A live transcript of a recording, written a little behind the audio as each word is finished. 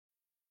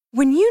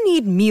When you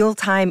need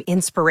mealtime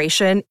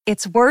inspiration,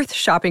 it's worth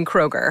shopping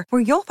Kroger,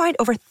 where you'll find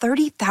over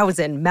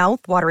 30,000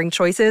 mouth-watering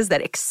choices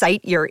that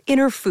excite your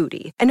inner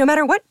foodie. And no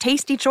matter what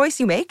tasty choice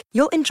you make,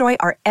 you'll enjoy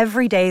our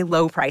everyday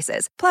low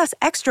prices, plus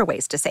extra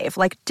ways to save,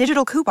 like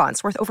digital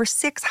coupons worth over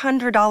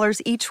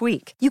 $600 each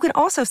week. You can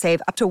also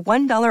save up to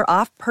 $1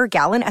 off per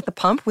gallon at the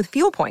pump with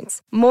fuel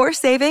points. More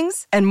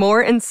savings and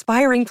more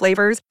inspiring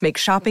flavors make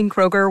shopping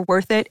Kroger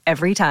worth it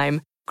every time.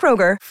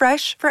 Kroger,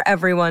 fresh for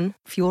everyone.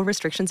 Fuel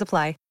restrictions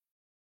apply.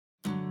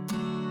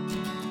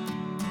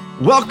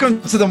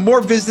 Welcome to the More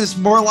Business,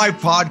 More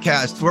Life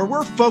podcast, where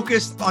we're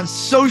focused on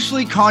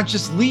socially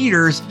conscious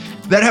leaders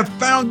that have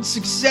found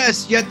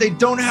success, yet they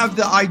don't have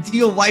the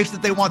ideal life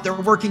that they want. They're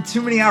working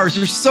too many hours.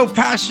 You're so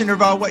passionate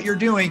about what you're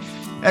doing,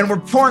 and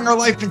we're pouring our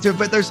life into it,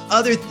 but there's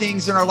other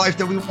things in our life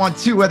that we want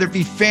too, whether it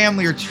be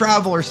family or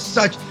travel or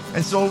such.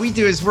 And so what we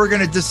do is we're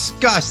going to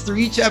discuss through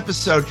each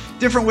episode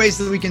different ways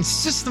that we can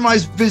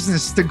systemize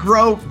business to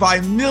grow by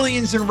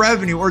millions in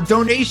revenue or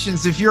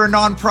donations if you're a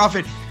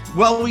nonprofit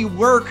while we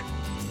work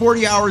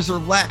 40 hours or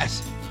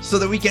less, so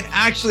that we can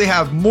actually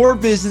have more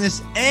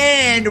business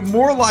and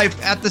more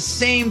life at the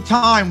same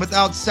time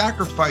without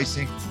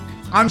sacrificing.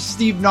 I'm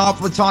Steve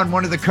Napolitan,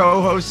 one of the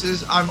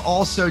co-hosts. I'm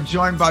also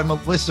joined by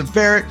Melissa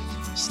Barrett,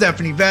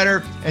 Stephanie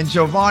Vetter, and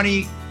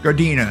Giovanni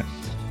Gardina.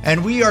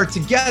 And we are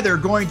together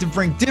going to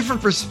bring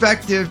different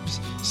perspectives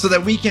so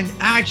that we can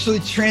actually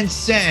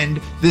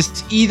transcend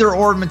this either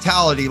or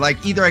mentality.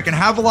 Like either I can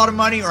have a lot of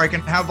money or I can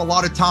have a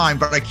lot of time,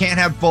 but I can't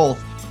have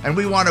both. And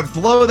we want to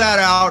blow that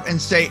out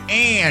and say,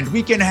 and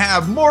we can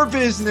have more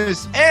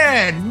business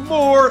and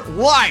more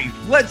life.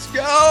 Let's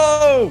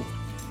go.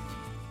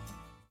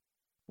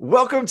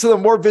 Welcome to the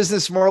More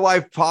Business, More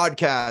Life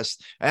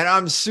podcast. And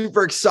I'm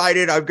super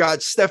excited. I've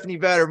got Stephanie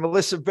Vetter,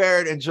 Melissa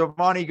Barrett, and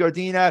Giovanni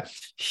Godina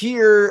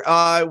here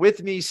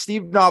with me,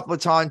 Steve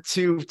Napolitan,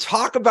 to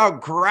talk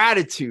about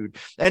gratitude,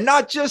 and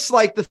not just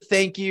like the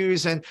thank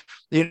yous and,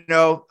 you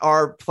know,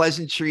 our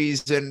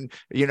pleasantries and,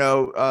 you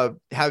know,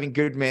 having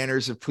good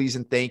manners of please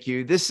and thank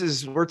you.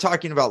 We're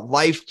talking about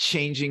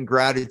life-changing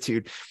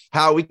gratitude,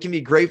 how we can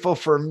be grateful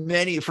for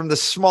many, from the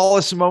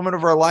smallest moment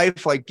of our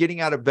life, like getting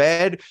out of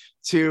bed,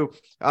 to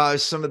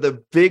some of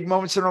the big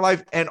moments in our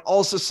life, and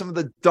also some of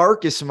the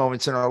darkest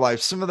moments in our life,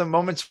 some of the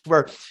moments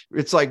where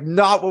it's like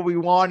not what we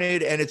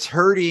wanted and it's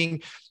hurting.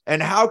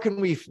 And how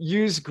can we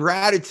use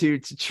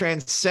gratitude to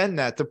transcend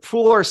that, to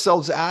pull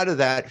ourselves out of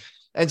that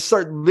and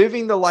start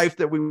living the life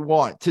that we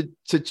want,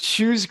 to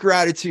choose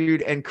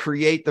gratitude and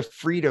create the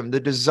freedom, the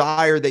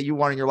desire that you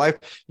want in your life.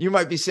 You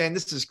might be saying,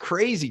 this is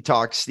crazy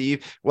talk,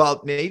 Steve.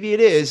 Well, maybe it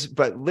is,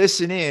 but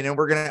listen in, and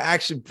we're going to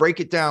actually break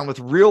it down with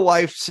real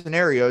life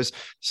scenarios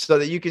so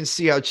that you can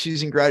see how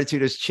choosing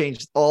gratitude has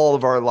changed all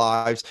of our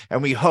lives.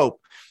 And we hope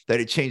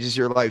that it changes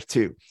your life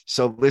too.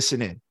 So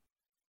listen in.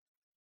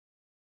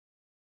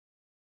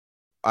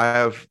 I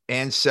have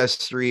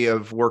ancestry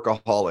of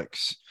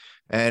workaholics.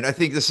 And I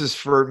think this is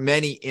for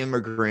many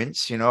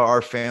immigrants. You know,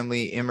 our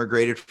family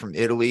immigrated from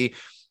Italy,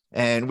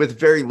 and with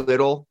very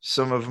little.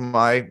 Some of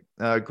my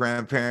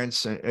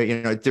grandparents,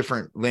 you know,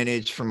 different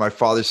lineage from my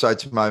father's side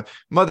to my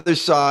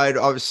mother's side,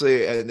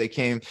 obviously, and they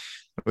came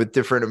with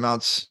different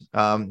amounts.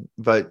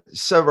 But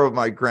several of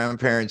my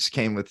grandparents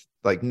came with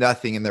like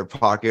nothing in their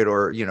pocket,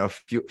 or, you know,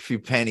 a few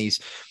pennies,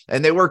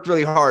 and they worked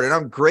really hard. And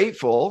I'm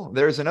grateful.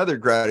 There's another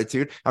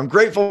gratitude. I'm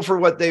grateful for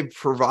what they've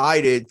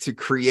provided to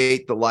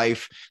create the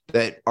life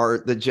that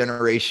are the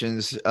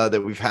generations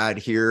that we've had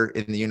here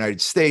in the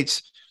United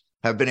States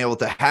have been able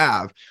to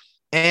have.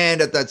 And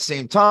at that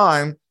same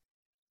time,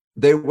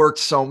 they worked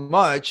so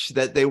much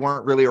that they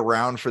weren't really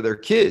around for their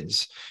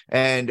kids.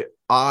 And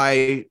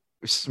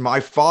my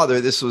father,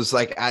 this was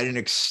like at an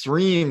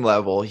extreme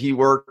level. He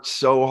worked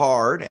so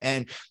hard,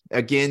 and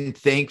again,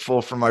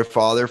 thankful for my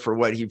father for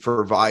what he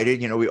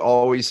provided. You know, we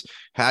always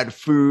had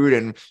food,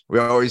 and we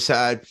always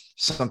had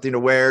something to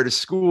wear to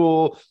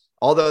school.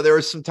 Although there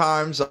were some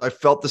times I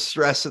felt the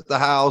stress at the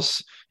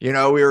house. You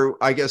know, we were,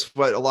 I guess,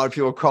 what a lot of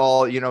people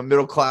call, you know,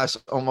 middle class,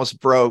 almost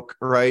broke,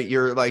 right?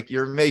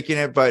 You're making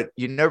it, but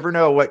you never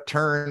know what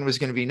turn was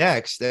going to be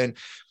next. And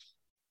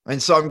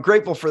so I'm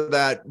grateful for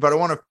that. But I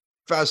want to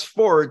fast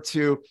forward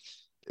to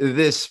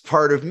this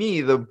part of me,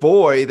 the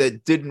boy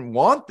that didn't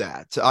want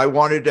that. I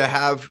wanted to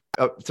have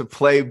to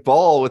play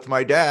ball with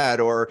my dad,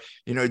 or,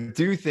 you know,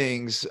 do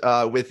things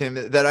with him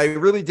that I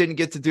really didn't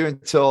get to do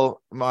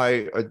until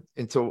I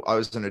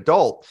was an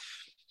adult.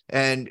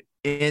 And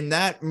in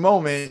that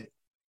moment,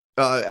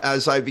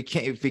 as I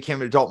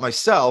became an adult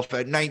myself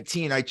at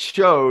 19, I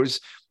chose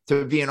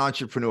to be an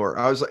entrepreneur.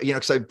 I was, you know,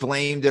 because I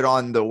blamed it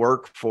on the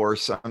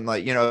workforce. I'm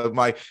like, you know,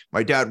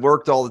 my dad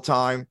worked all the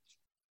time.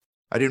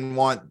 I didn't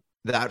want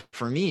that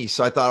for me.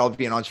 So I thought I'll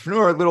be an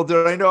entrepreneur. Little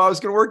did I know I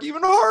was going to work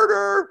even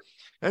harder.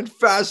 And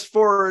fast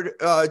forward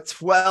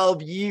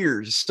 12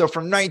 years. So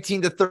from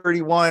 19 to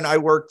 31, I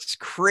worked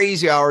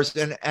crazy hours,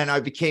 and I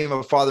became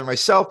a father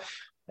myself.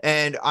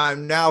 And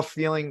I'm now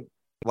feeling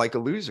like a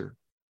loser,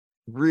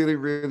 really,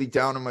 really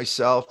down on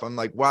myself. I'm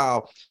like,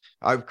 wow,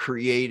 I've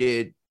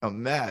created a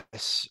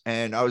mess.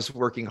 And I was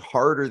working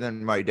harder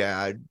than my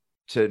dad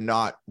to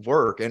not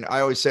work. And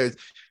I always say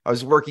I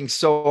was working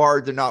so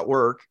hard to not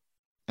work,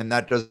 and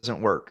that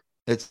doesn't work.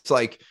 It's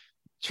like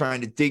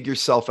trying to dig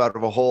yourself out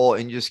of a hole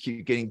and you just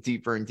keep getting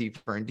deeper and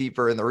deeper and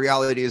deeper. And the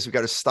reality is we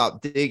got to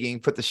stop digging,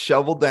 put the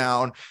shovel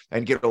down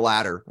and get a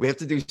ladder. We have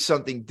to do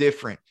something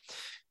different.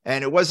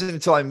 And it wasn't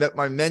until I met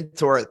my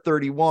mentor at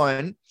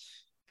 31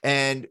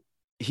 and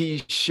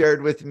he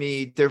shared with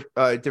me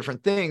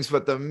different things.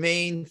 But the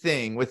main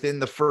thing within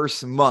the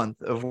first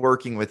month of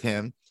working with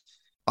him,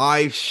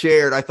 I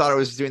thought I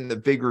was doing the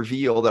big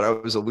reveal that I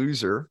was a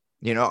loser.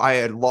 You know, I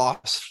had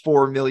lost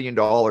 $4 million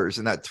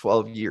in that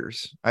 12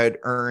 years. I had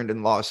earned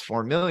and lost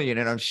 4 million.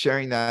 And I'm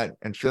sharing that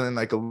and feeling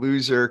like a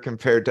loser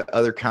compared to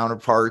other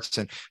counterparts.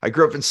 And I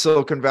grew up in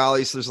Silicon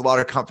Valley, so there's a lot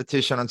of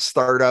competition on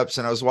startups.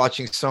 And I was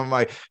watching some of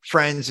my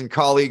friends and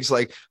colleagues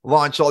like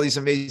launch all these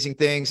amazing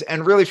things.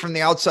 And really from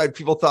the outside,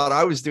 people thought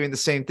I was doing the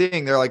same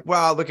thing. They're like,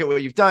 wow, look at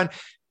what you've done.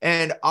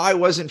 And I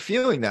wasn't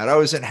feeling that. I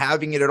wasn't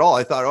having it at all.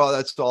 I thought, oh,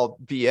 that's all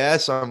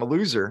BS. I'm a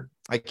loser.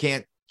 I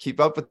can't keep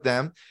up with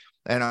them.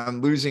 And I'm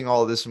losing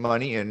all this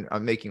money and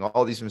I'm making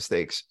all these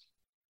mistakes.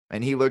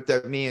 And he looked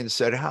at me and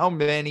said, how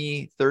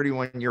many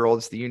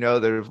 31-year-olds do you know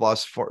that have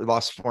lost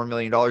 $4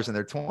 million in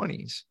their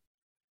 20s?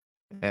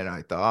 And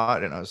I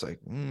thought, and I was like,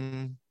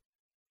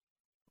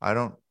 I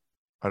don't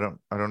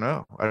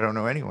know. I don't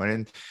know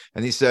anyone.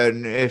 And he said,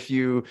 if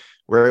you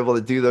were able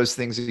to do those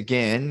things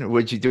again,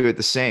 would you do it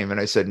the same? And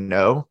I said,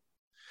 no,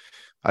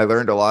 I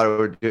learned a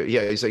lot.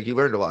 Yeah. He's like, you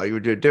learned a lot. You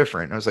would do it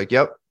different. And I was like,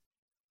 yep.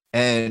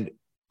 And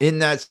in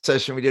that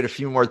session, we did a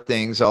few more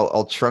things.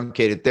 I'll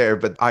truncate it there,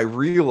 but I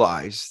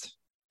realized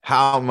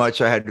how much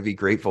I had to be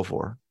grateful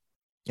for.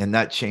 And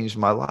that changed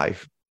my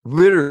life,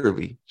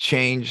 literally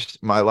changed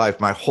my life,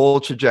 my whole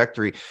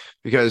trajectory,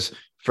 because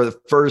for the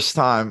first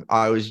time,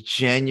 I was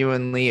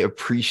genuinely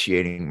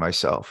appreciating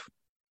myself.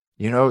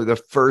 You know, the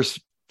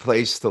first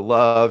place to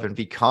love and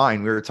be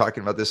kind, we were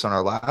talking about this on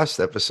our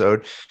last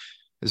episode,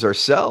 is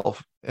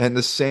ourself. And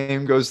the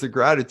same goes to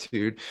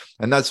gratitude.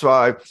 And that's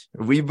why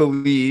we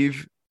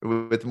believe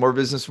with More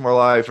Business, More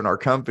Life and our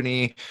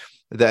company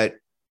that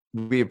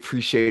we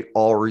appreciate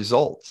all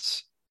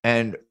results.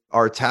 And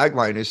our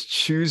tagline is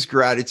choose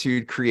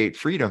gratitude, create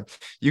freedom.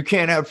 You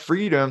can't have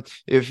freedom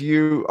if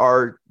you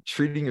are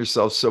treating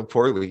yourself so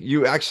poorly.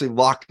 You actually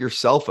lock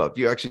yourself up.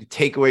 You actually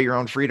take away your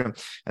own freedom.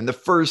 And the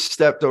first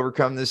step to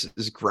overcome this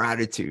is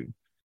gratitude.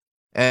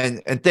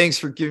 And thanks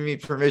for giving me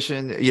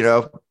permission, you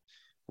know,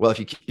 well,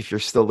 if you're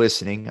still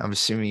listening, I'm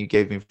assuming you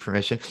gave me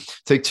permission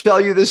to tell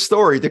you this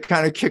story to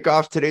kind of kick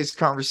off today's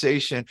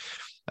conversation.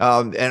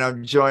 And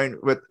I'm joined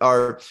with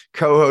our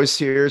co-hosts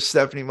here,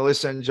 Stephanie,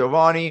 Melissa, and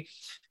Giovanni.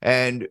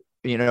 And,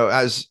 you know,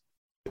 as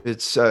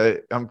it's,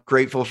 I'm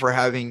grateful for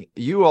having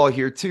you all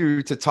here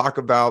too, to talk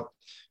about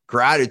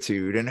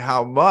gratitude and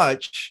how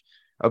much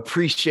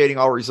appreciating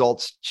all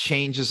results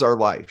changes our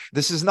life.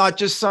 This is not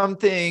just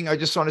something, I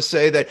just want to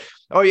say that,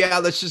 oh yeah,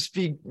 let's just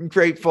be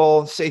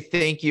grateful, say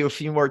thank you a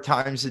few more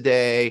times a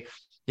day.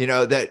 You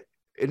know, that,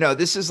 you know,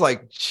 this is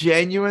like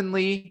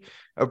genuinely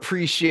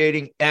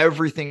appreciating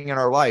everything in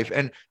our life.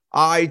 And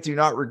I do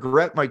not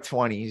regret my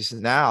 20s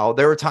now.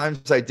 There were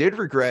times I did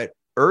regret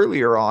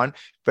earlier on,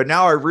 but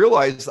now I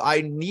realized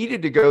I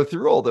needed to go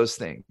through all those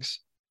things.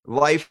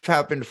 Life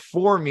happened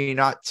for me,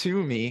 not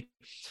to me.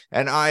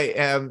 And I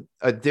am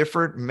a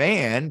different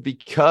man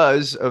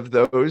because of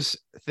those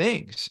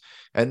things.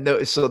 And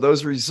so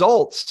those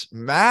results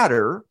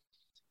matter.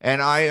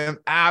 And I am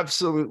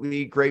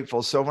absolutely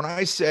grateful. So when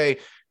I say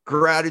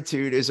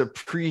gratitude is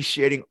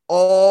appreciating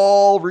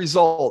all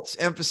results,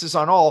 emphasis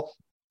on all,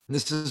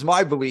 this is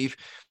my belief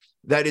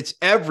that it's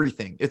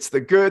everything. It's the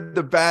good,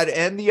 the bad,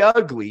 and the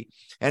ugly.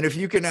 And if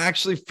you can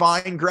actually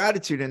find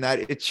gratitude in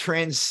that, it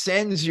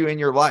transcends you in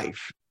your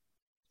life.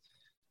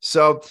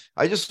 So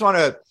I just want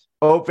to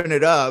open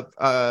it up.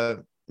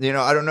 You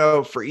know, I don't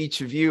know for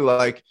each of you,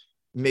 like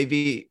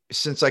maybe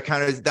since I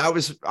can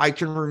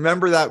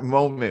remember that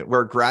moment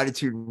where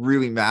gratitude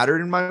really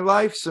mattered in my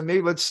life. So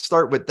maybe let's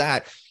start with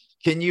that.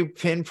 Can you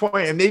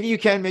pinpoint, and maybe you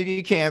can, maybe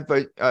you can't,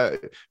 but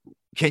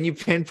can you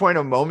pinpoint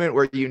a moment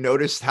where you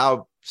noticed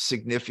how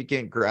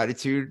significant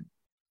gratitude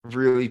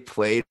really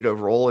played a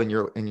role in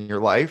your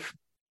life?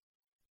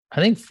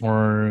 I think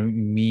for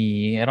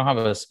me, I don't have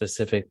a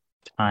specific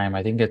time.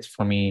 I think it's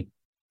for me,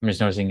 I'm just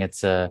noticing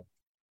it's a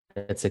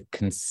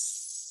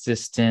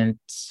consistent,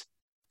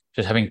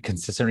 just having a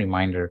consistent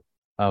reminder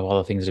of all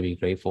the things to be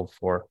grateful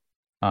for.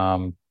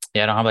 I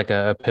don't have like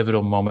a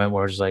pivotal moment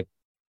where it's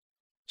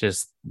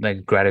just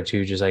like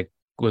gratitude just like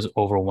was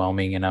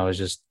overwhelming and I was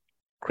just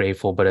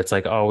grateful, but it's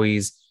like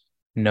always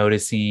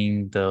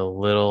noticing the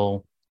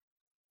little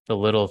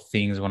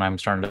things when I'm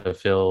starting to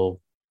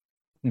feel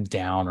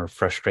down or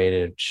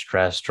frustrated,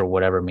 stressed, or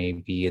whatever it may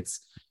be.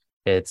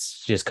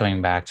 It's just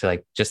coming back to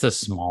like just the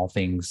small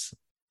things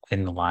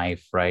in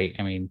life, right?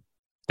 I mean,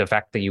 the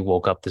fact that you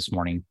woke up this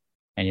morning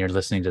and you're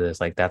listening to this,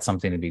 like that's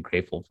something to be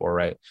grateful for,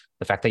 right?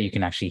 The fact that you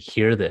can actually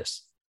hear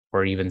this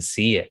or even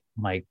see it,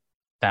 like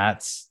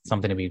that's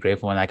something to be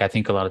grateful. And like I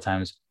think a lot of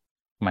times,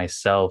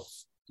 myself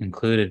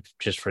included,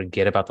 just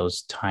forget about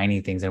those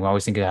tiny things, and we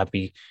always think you have to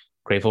be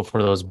grateful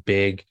for those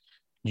big,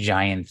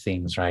 giant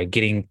things, right?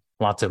 Getting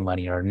lots of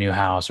money or a new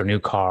house or new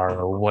car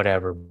or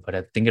whatever. But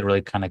I think it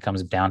really kind of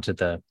comes down to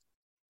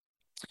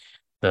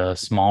the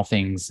small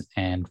things.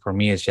 And for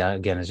me, it's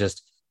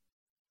just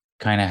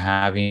kind of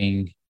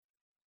having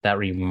that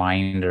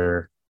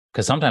reminder,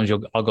 because sometimes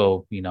I'll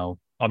go,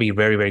 I'll be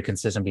very, very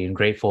consistent, being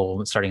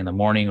grateful starting in the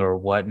morning or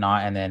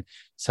whatnot. And then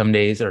some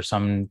days or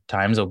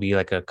sometimes it'll be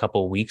like a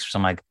couple of weeks or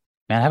something, like,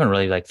 man, I haven't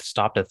really like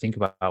stopped to think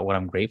about what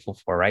I'm grateful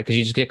for. Right. Cause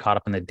you just get caught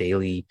up in the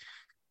daily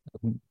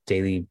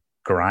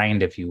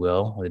grind, if you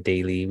will,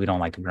 we don't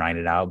like to grind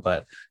it out,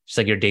 but just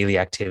like your daily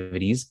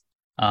activities.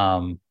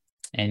 And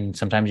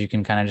sometimes you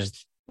can kind of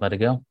just let it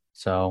go.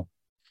 So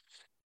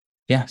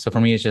yeah. So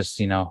for me, it's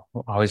just,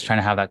 always trying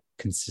to have that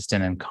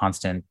consistent and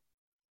constant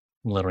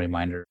little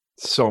reminder.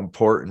 So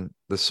important,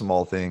 the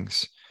small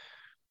things.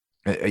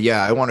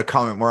 Yeah, I want to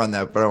comment more on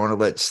that, but I want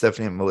to let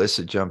Stephanie and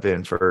Melissa jump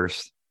in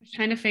first. I was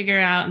trying to figure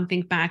out and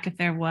think back if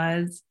there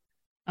was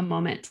a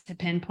moment to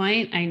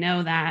pinpoint. I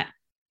know that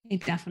I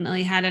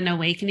definitely had an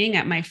awakening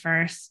at my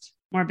first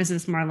More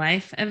Business, More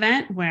Life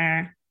event,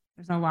 where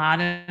there's a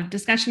lot of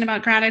discussion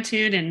about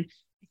gratitude. And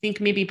I think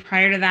maybe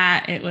prior to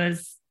that, it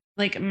was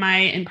like my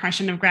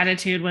impression of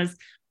gratitude was,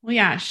 well,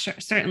 yeah, sure,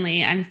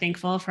 certainly I'm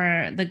thankful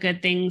for the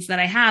good things that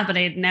I have, but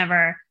I had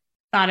never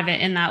thought of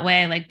it in that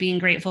way, like being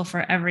grateful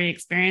for every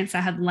experience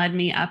that had led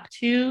me up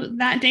to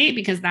that date,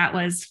 because that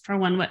was, for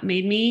one, what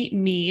made me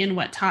me and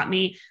what taught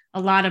me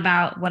a lot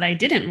about what I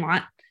didn't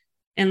want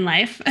in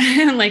life.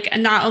 Like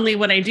not only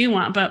what I do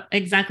want, but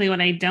exactly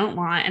what I don't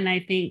want. And I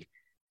think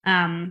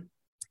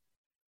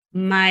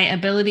my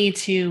ability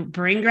to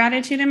bring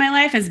gratitude in my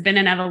life has been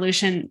an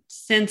evolution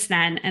since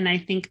then. And I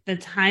think the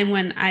time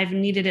when I've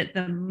needed it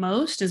the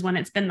most is when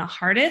it's been the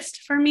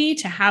hardest for me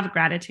to have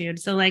gratitude.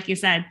 So like you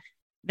said,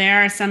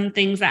 there are some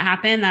things that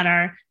happen that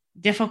are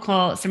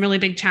difficult, some really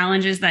big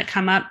challenges that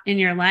come up in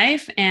your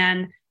life.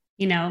 And,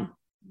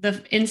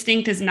 the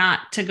instinct is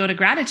not to go to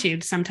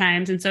gratitude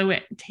sometimes. And so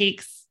it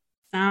takes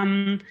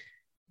some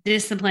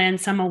discipline,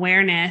 some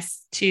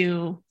awareness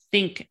to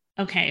think,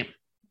 okay,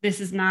 this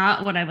is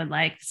not what I would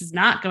like. This is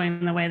not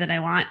going the way that I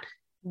want.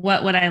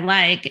 What would I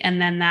like?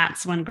 And then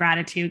that's when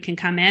gratitude can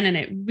come in, and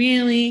it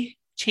really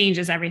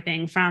changes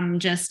everything from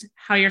just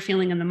how you're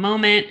feeling in the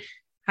moment,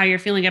 how you're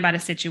feeling about a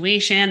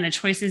situation, the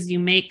choices you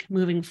make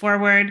moving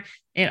forward.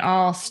 It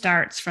all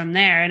starts from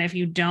there. And if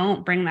you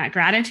don't bring that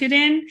gratitude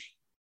in,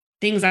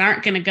 things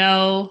aren't going to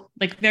go,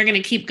 like they're going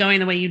to keep going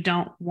the way you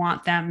don't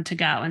want them to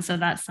go. And so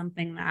that's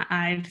something that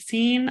I've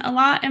seen a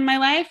lot in my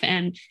life.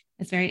 And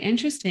it's very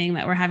interesting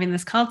that we're having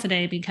this call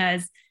today,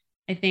 because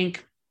I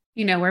think,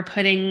 we're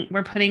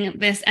putting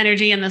this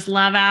energy and this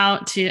love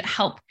out to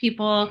help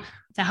people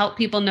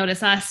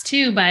notice us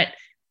too. But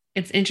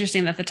it's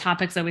interesting that the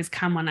topics always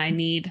come when I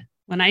need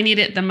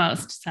it the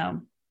most.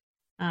 So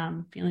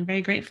feeling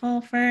very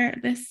grateful for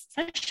this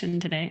session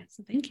today.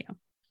 So thank you.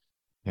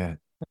 Yeah.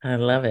 I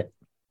love it.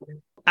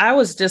 I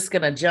was just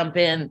going to jump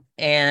in,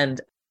 and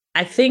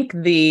I think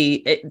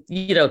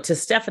to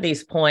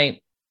Stephanie's point,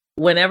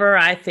 whenever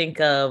I think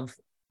of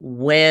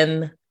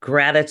when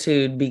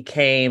gratitude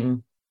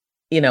became,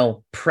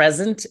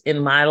 present in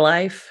my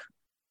life,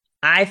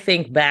 I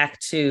think back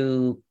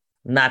to,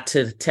 not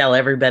to tell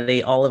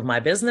everybody all of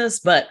my business,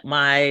 but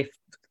my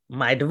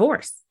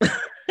divorce.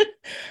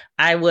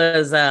 I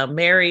was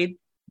married,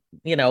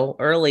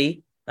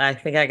 early. I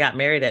think I got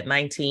married at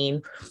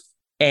 19,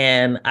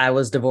 and I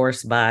was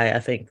divorced by, I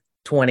think,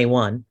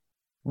 21.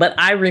 But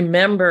I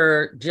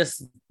remember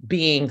just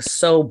being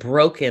so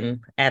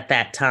broken at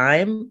that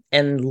time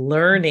and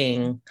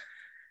learning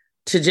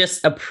to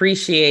just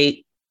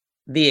appreciate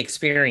the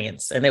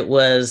experience. And it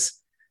was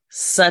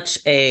such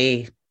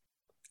an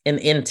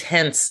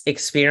intense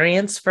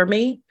experience for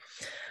me,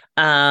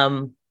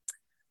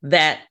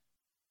 that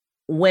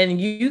when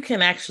you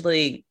can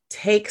actually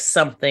take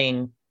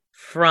something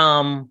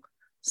from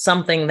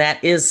something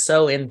that is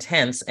so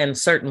intense, and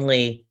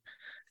certainly,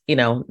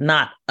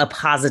 not a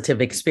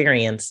positive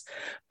experience,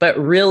 but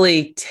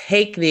really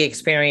take the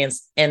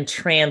experience and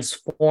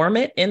transform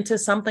it into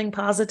something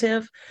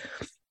positive,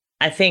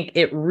 I think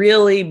it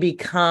really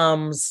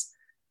becomes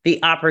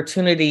the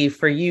opportunity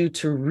for you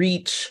to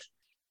reach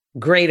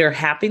greater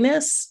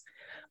happiness,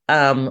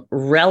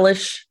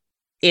 relish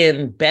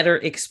in better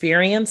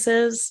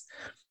experiences,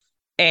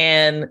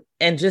 and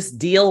just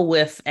deal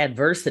with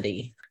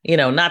adversity,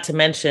 not to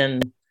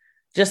mention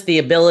just the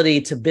ability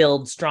to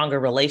build stronger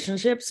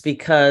relationships,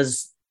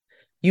 because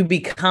you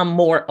become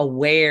more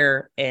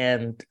aware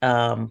and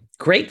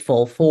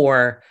grateful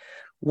for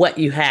what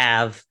you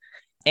have,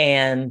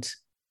 and,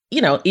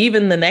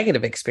 even the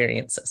negative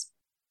experiences.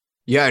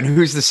 Yeah. And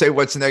who's to say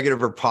what's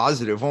negative or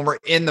positive? When we're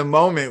in the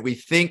moment, we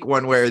think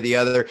one way or the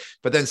other,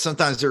 but then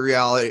sometimes the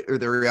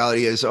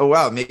reality is, oh,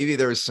 wow, maybe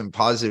there was some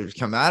positives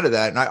come out of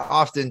that. And I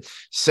often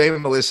say,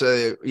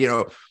 Melissa,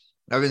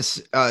 I've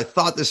been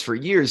thought this for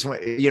years.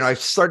 When, I've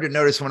started to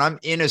notice when I'm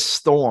in a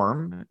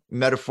storm,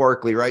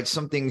 metaphorically, right?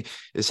 Something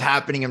is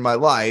happening in my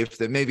life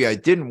that maybe I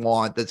didn't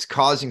want, that's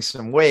causing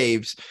some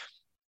waves.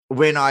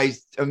 when I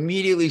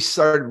immediately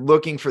started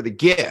looking for the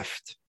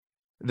gift,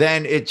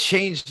 then it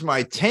changed my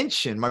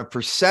attention, my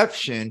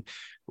perception.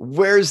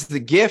 Where's the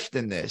gift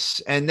in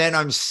this? And then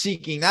I'm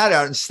seeking that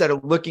out instead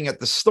of looking at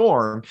the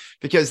storm,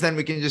 because then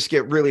we can just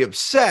get really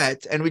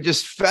upset and we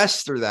just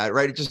fester that,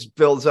 right? It just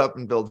builds up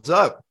and builds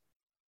up.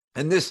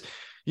 And this,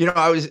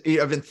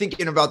 I've been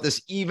thinking about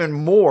this even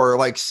more,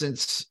 like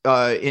since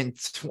for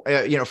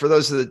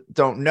those that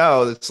don't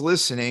know, that's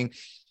listening,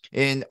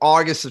 in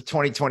August of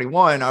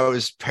 2021, I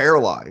was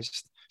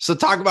paralyzed. So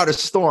talk about a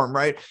storm,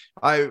 right?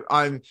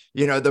 I'm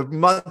the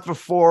month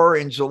before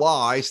in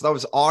July, so that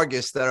was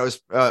August, that I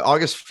was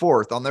August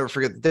 4th. I'll never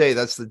forget the day.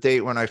 That's the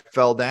date when I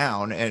fell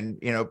down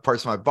and,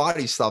 parts of my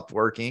body stopped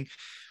working.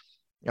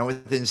 And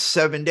within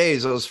 7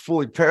 days, I was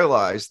fully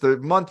paralyzed. The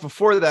month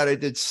before that, I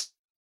did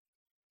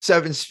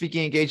 7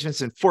 speaking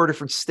engagements in 4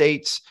 different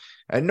states.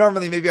 And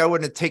normally maybe I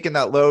wouldn't have taken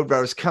that load, but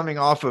I was coming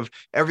off of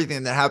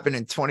everything that happened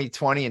in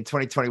 2020 and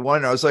 2021.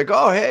 And I was like,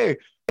 oh, hey,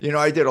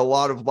 I did a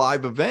lot of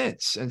live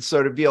events. And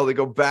so to be able to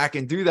go back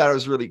and do that, I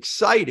was really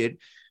excited,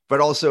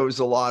 but also it was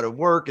a lot of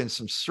work and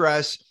some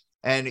stress.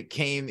 And it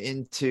came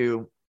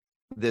into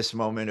this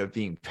moment of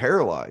being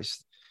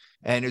paralyzed.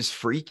 And it's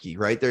freaky,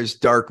 right? There's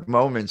dark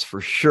moments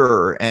for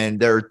sure. And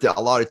there are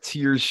a lot of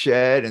tears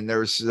shed, and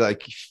there's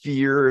like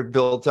fear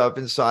built up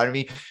inside of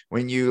me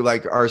when you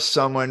like are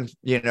someone,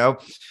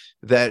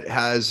 that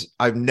has,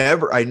 I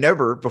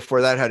never before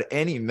that had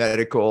any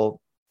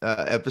medical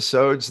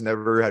episodes,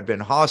 never had been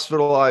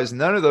hospitalized,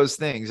 none of those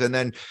things. And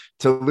then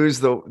to lose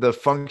the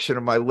function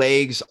of my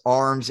legs,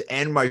 arms,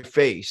 and my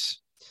face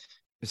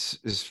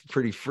is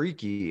pretty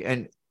freaky.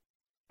 And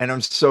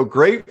I'm so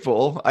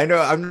grateful. I know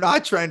I'm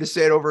not trying to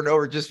say it over and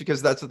over just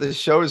because that's what this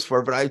show is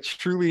for, but I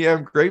truly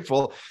am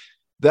grateful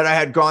that I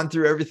had gone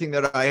through everything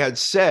that I had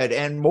said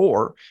and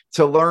more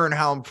to learn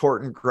how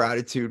important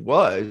gratitude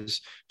was,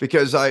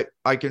 because I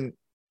can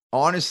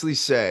honestly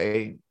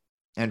say,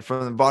 and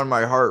from the bottom of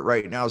my heart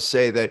right now,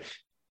 say that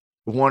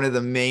one of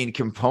the main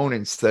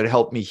components that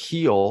helped me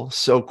heal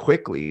so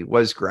quickly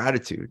was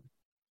gratitude.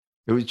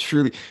 It was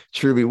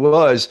truly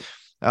was.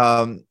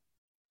 I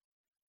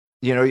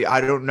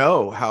don't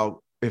know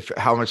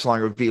how much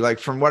longer it would be. Like,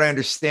 from what I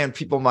understand,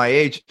 people my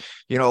age,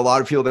 a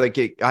lot of people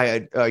that I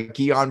had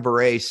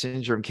Guillain-Barré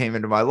syndrome came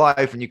into my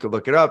life, and you could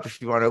look it up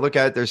if you want to look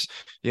at it. There's,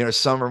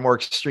 some are more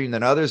extreme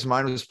than others.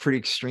 Mine was pretty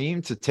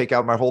extreme, to take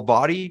out my whole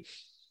body.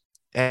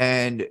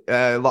 And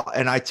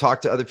I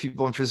talked to other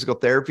people in physical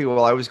therapy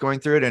while I was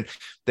going through it, and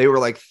they were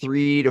like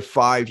 3 to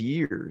 5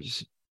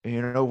 years.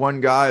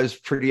 One guy is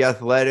pretty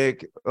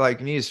athletic,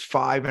 like me, is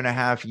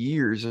 5.5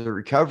 years of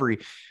recovery.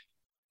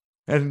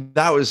 And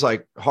that was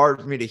like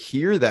hard for me to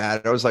hear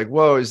that. I was like,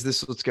 whoa, is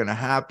this what's going to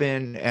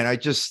happen? And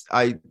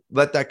I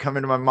let that come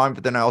into my mind,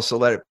 but then I also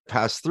let it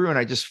pass through, and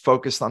I just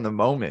focused on the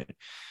moment.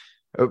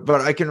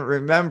 But I can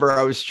remember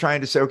I was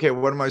trying to say, okay,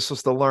 what am I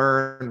supposed to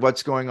learn?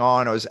 What's going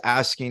on? I was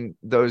asking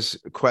those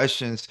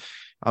questions.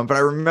 But I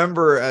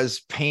remember as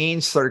pain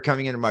started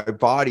coming into my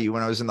body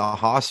when I was in the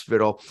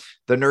hospital,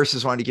 the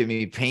nurses wanted to give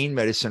me pain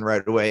medicine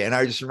right away. And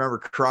I just remember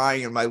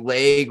crying, and my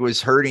leg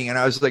was hurting. And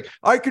I was like,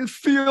 I can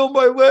feel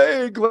my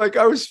leg. Like,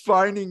 I was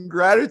finding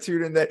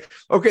gratitude in that.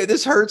 Okay,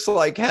 this hurts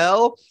like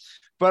hell,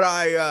 but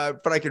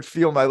I could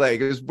feel my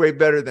leg. It was way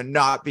better than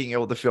not being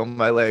able to feel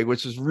my leg,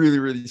 which was really,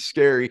 really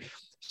scary.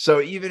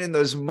 So even in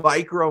those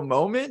micro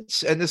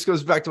moments, and this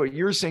goes back to what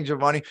you were saying,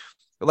 Giovanni,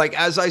 like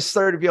as I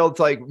started to be able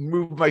to like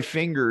move my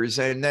fingers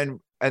and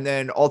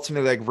then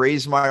ultimately like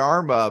raise my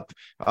arm up,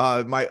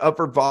 my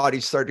upper body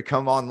started to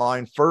come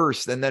online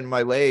first, and then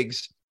my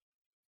legs,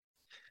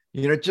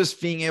 just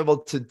being able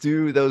to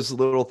do those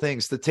little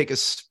things, to take a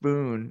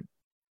spoon,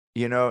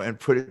 and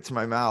put it to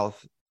my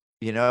mouth,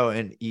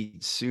 and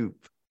eat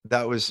soup.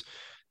 Those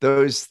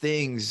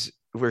things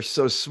were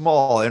so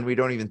small, and we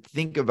don't even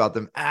think about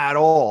them at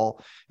all.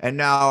 And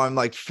now I'm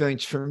like feeling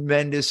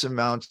tremendous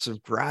amounts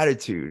of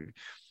gratitude.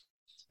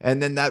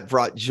 And then that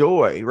brought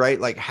joy, right?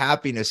 Like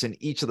happiness in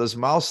each of those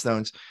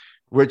milestones,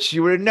 which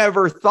you would have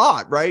never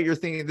thought, right? You're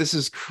thinking, this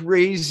is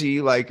crazy.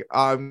 Like,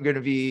 I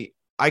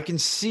can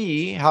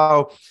see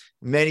how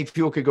many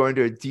people could go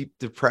into a deep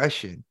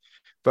depression,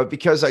 but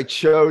because I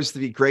chose to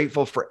be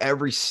grateful for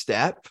every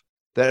step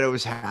that it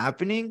was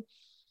happening,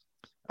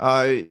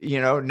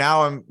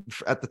 now I'm,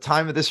 at the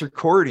time of this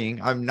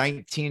recording, I'm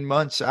 19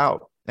 months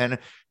out. And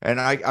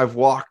I've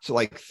walked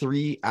like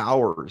 3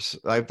 hours.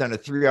 I've done a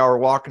 3-hour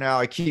walk now.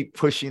 I keep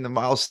pushing the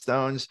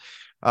milestones.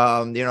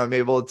 I'm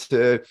able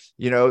to,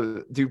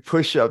 do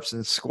push-ups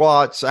and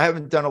squats. I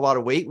haven't done a lot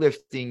of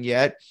weightlifting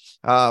yet.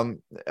 But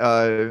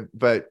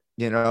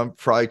I'll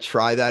probably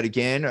try that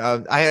again.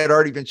 I had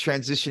already been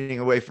transitioning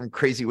away from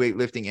crazy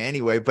weightlifting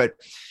anyway, but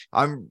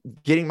I'm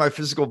getting my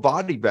physical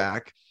body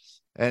back,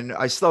 and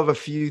I still have a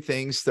few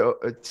things to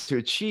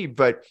achieve,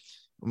 but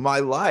my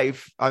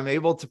life, I'm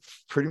able to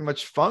pretty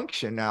much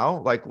function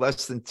now, like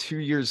less than 2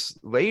 years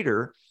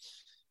later,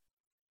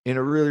 in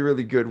a really,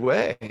 really good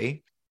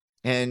way.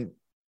 And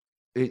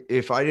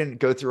if I didn't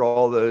go through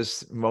all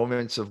those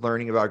moments of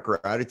learning about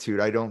gratitude,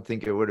 I don't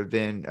think it would have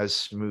been as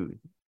smooth.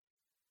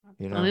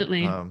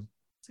 Absolutely.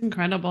 It's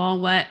incredible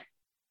what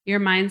your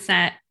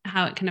mindset,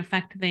 how it can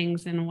affect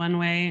things in one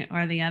way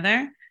or the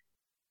other.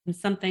 And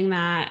something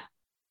that,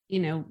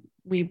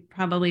 we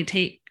probably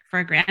take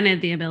for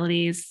granted, the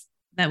abilities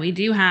that we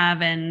do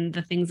have and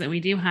the things that we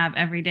do have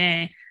every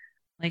day.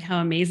 Like how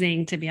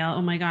amazing to be able,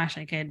 oh my gosh,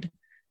 I could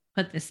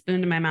put this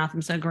spoon to my mouth.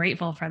 I'm so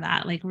grateful for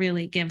that. Like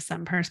really give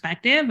some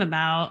perspective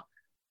about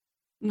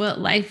what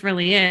life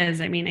really is.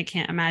 I mean, I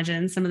can't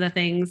imagine some of the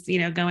things,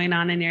 going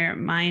on in your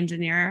mind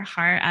and your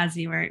heart as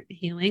you were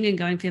healing and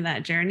going through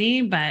that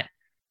journey. But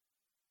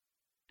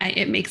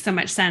it makes so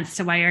much sense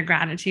to why your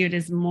gratitude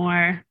is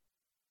more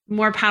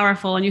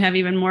powerful and you have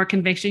even more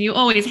conviction. You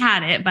always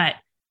had it, but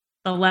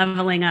the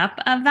leveling up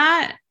of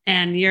that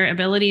and your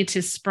ability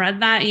to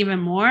spread that even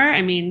more.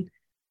 I mean,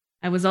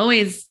 I was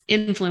always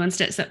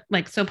influenced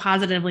so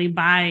positively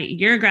by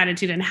your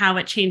gratitude and how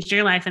it changed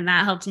your life. And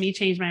that helped me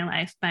change my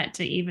life. But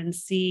to even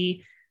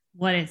see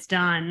what it's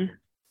done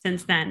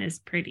since then is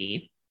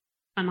pretty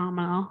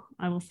phenomenal,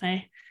 I will say.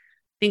 I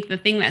think the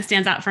thing that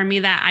stands out for me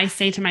that I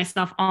say to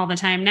myself all the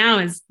time now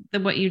is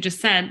what you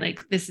just said,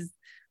 like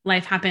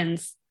life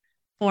happens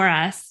for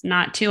us,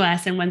 not to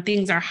us. And when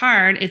things are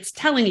hard, it's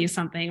telling you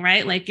something,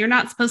 right? Like you're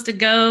not supposed to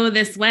go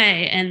this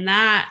way. And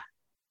that,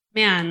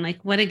 man, like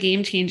what a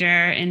game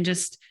changer in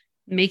just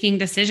making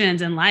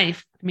decisions in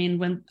life. I mean,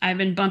 when I've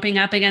been bumping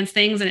up against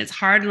things and it's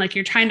hard and like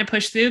you're trying to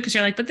push through because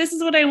you're like, but this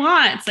is what I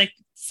want. It's like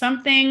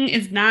something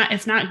it's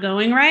not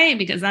going right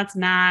because that's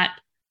not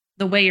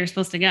the way you're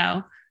supposed to go.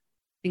 I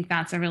think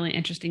that's a really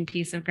interesting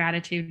piece of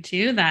gratitude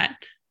too, that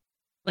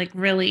like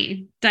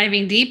really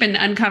diving deep and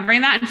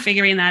uncovering that and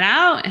figuring that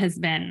out has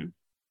been,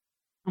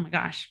 oh my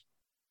gosh,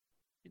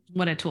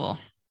 what a tool.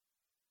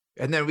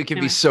 And then we can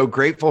be so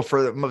grateful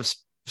for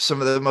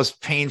some of the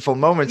most painful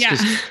moments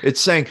because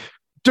it's saying,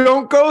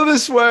 don't go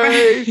this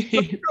way.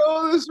 Don't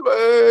go this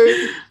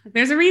way.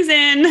 There's a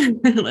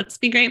reason. Let's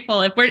be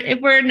grateful if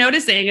we're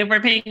noticing, if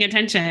we're paying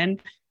attention,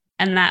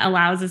 and that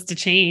allows us to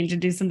change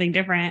and do something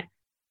different.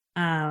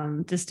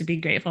 Just to be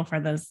grateful for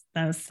those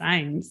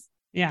signs.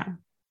 Yeah.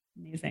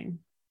 Amazing.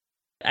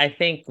 I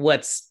think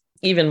what's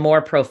even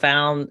more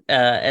profound,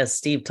 as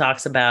Steve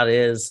talks about,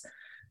 is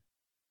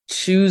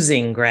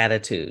choosing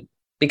gratitude,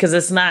 because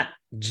it's not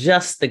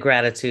just the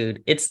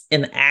gratitude, it's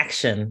an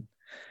action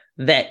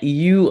that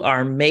you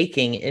are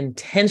making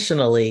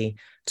intentionally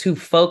to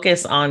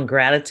focus on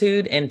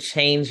gratitude and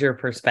change your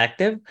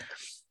perspective.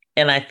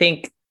 And I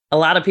think a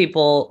lot of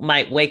people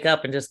might wake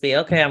up and just be,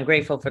 okay, I'm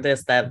grateful for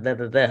this, that.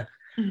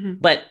 Mm-hmm.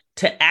 But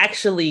to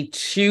actually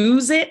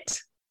choose it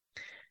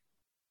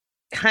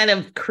kind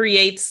of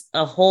creates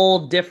a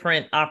whole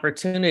different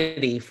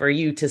opportunity for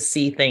you to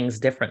see things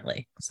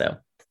differently. So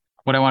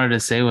what I wanted to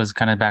say was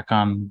kind of back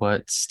on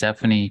what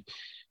Stephanie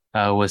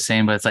was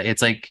saying, but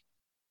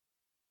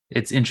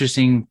it's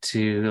interesting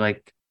to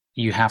like,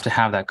 you have to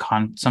have that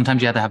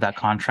sometimes you have to have that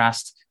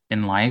contrast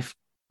in life,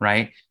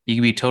 right? You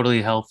can be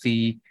totally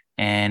healthy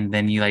and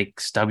then you like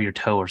stub your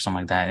toe or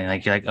something like that. And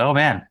like, you're like, oh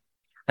man,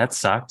 that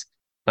sucked.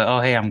 But,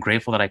 oh, hey, I'm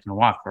grateful that I can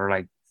walk. Or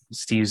like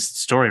Steve's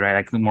story, right?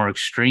 Like more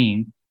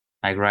extreme,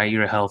 like, right,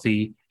 you're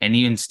healthy. And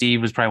even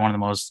Steve was probably one of the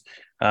most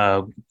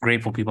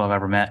grateful people I've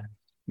ever met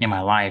in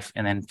my life.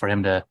 And then for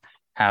him to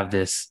have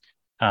this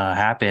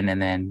happen, and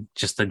then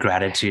just the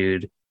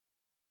gratitude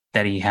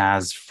that he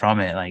has from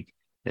it, like,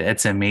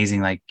 it's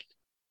amazing. Like,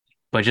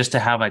 but just to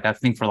have, like, I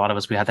think for a lot of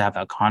us, we have to have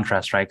that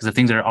contrast, right? Because the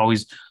things that are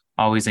always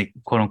like,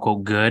 quote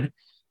unquote, good.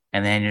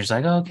 And then you're just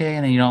like, oh, okay.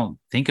 And then you don't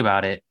think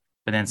about it.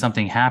 But then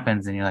something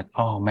happens and you're like,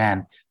 oh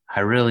man,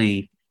 I'm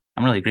really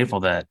grateful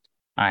that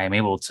I am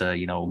able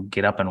to,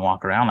 get up and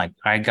walk around. Like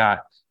I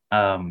got,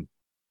 I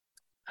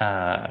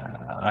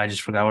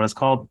just forgot what it's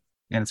called,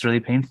 and it's really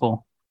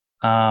painful.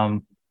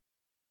 In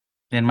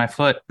my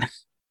foot.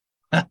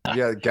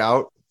 Yeah.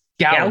 Gout.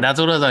 That's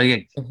what it was.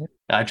 Like,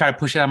 I try to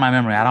push it out of my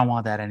memory. I don't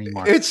want that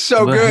anymore. It's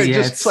so good.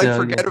 Yeah, just like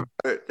forget about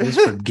it.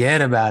 Just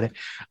forget about it.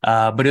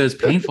 But it was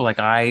painful. Like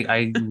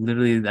I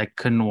literally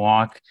couldn't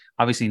walk.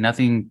 Obviously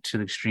nothing to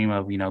the extreme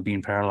of,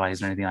 being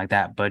paralyzed or anything like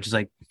that. But just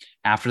like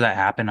after that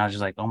happened, I was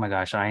just like, oh my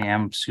gosh, I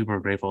am super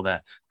grateful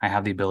that I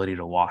have the ability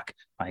to walk.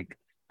 Like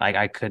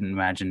I couldn't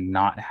imagine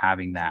not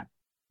having that.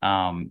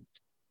 And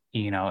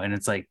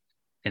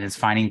it's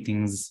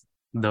finding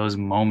those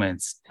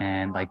moments,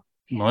 and like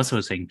Melissa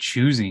was saying,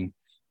 choosing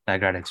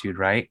that gratitude,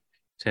 right?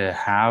 To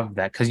have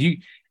that, because you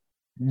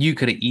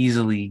could have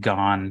easily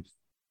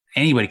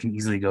anybody can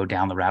easily go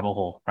down the rabbit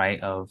hole, right?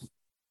 Of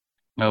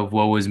what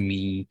was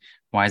me,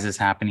 why is this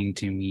happening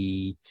to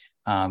me?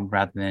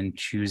 Rather than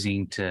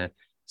choosing to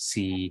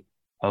see,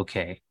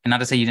 okay, and not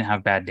to say you didn't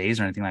have bad days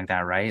or anything like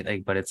that, right?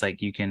 Like, but it's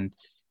like you can,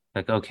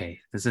 like, okay,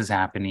 this is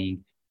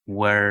happening.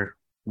 Where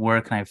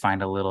can I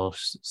find a little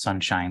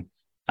sunshine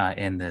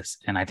in this?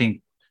 And I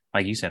think,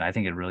 like you said, I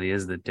think it really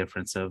is the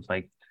difference of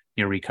like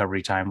your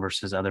recovery time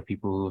versus other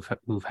people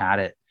who've had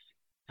it.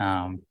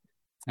 And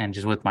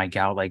just with my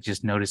gout, like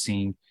just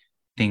noticing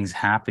things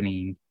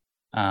happening,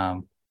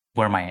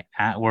 where my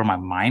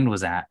mind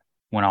was at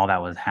when all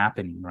that was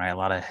happening, right? A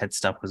lot of head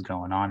stuff was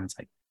going on. It's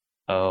like,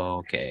 oh,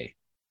 okay.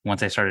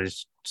 Once I started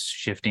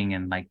shifting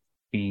and like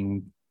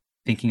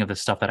thinking of the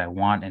stuff that I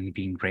want and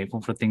being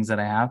grateful for things that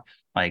I have,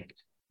 like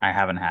I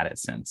haven't had it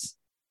since.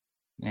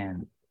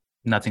 And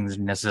nothing's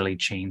necessarily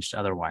changed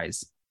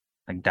otherwise,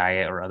 like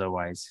diet or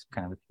otherwise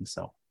kind of a thing.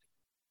 So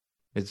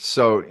it's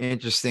so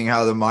interesting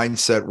how the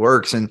mindset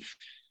works. And,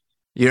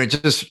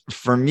 just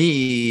for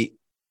me,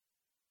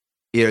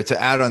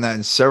 to add on that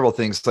in several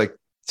things, like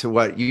to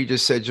what you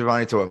just said,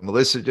 Giovanni, to what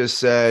Melissa just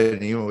said,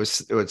 and even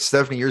what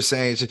Stephanie, you're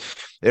saying,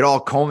 it all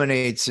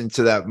culminates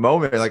into that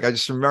moment. Like I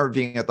just remember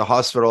being at the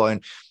hospital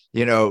and,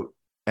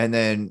 and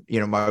then,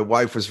 my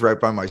wife was right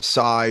by my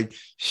side.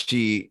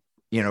 She,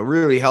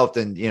 really helped.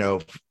 And,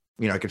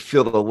 I could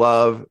feel the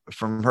love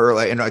from her.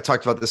 Like, and I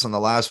talked about this on the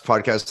last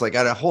podcast, like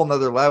at a whole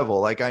nother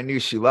level. Like I knew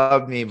she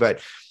loved me, but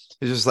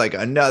it's just like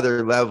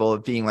another level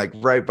of being like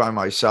right by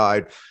my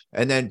side.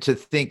 And then to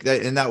think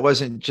that, and that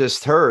wasn't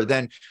just her,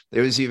 then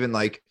it was even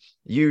like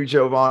you,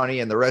 Giovanni,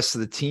 and the rest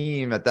of the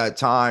team at that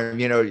time.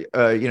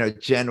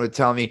 Jen would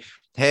tell me,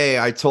 hey,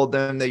 I told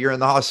them that you're in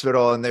the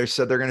hospital and they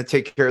said they're going to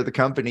take care of the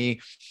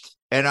company.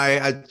 And I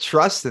had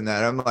trust in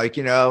that. I'm like,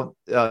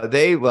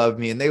 they love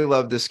me and they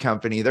love this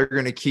company. They're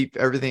going to keep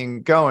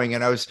everything going.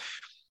 And I was,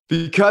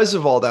 because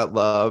of all that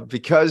love,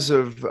 because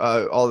of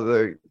all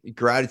the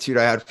gratitude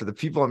I had for the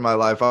people in my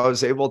life, I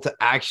was able to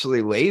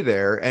actually lay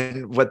there.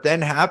 And what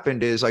then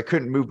happened is I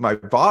couldn't move my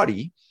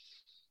body.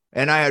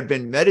 And I had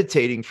been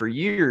meditating for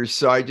years.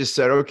 So I just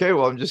said, okay,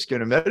 well, I'm just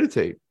going to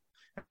meditate.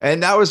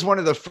 And that was one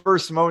of the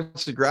first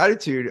moments of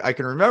gratitude I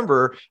can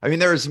remember. I mean,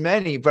 there was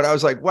many, but I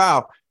was like,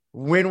 wow,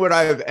 when would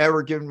I have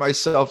ever given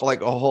myself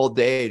like a whole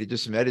day to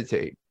just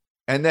meditate?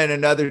 And then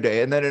another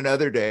day, and then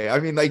another day. I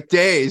mean, like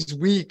days,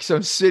 weeks,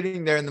 I'm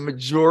sitting there, and the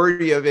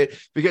majority of it,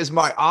 because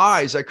my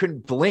eyes, I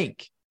couldn't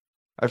blink.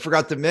 I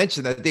forgot to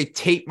mention that they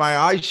taped my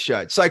eyes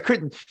shut. So I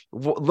couldn't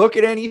look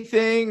at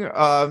anything.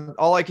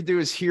 All I could do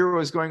is hear what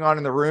was going on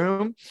in the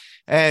room.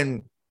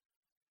 And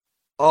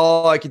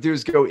all I could do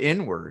is go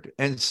inward.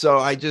 And so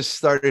I just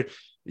started,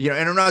 and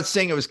I'm not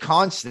saying it was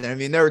constant. I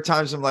mean, there were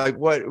times I'm like,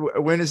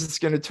 when is this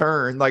going to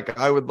turn? Like,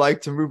 I would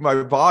like to move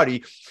my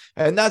body.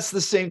 And that's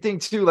the same thing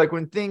too. Like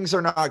when things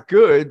are not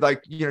good,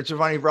 like,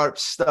 Giovanni brought up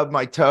stub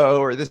my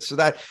toe or this or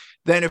that.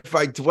 Then if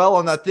I dwell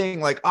on that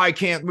thing, like I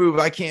can't move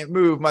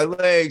my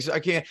legs, I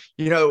can't,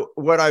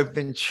 what I've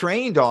been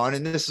trained on.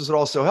 And this is what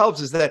also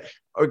helps is that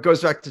it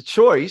goes back to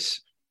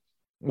choice.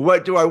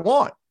 What do I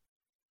want?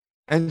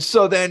 And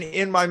so then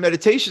in my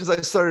meditations,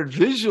 I started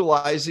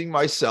visualizing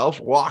myself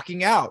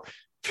walking out,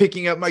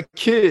 picking up my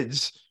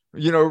kids,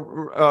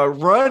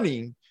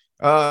 running.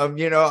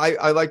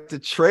 I like to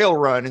trail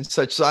run and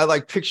such. So I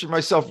like picture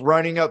myself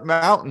running up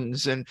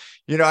mountains. And,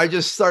 I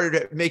just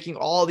started making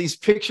all these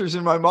pictures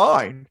in my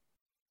mind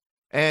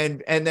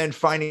and then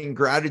finding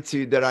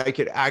gratitude that I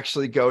could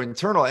actually go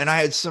internal. And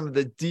I had some of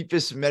the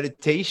deepest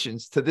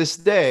meditations to this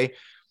day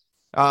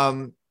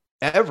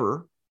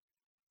ever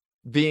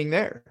being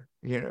there,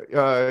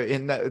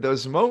 in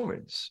those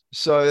moments.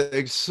 So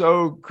it's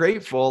so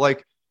grateful.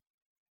 Like,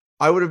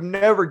 I would have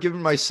never given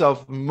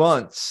myself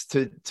months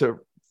to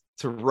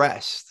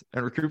rest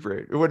and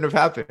recuperate. It wouldn't have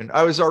happened.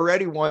 I was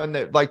already one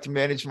that liked to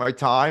manage my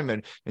time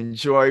and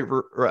enjoy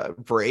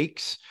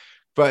breaks,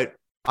 but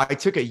I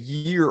took a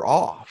year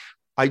off.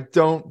 I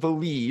don't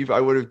believe I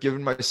would have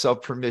given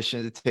myself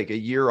permission to take a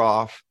year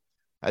off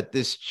at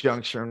this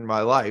juncture in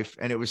my life.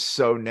 And it was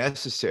so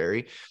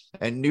necessary,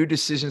 and new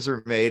decisions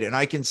were made. And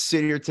I can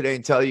sit here today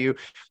and tell you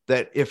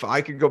that if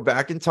I could go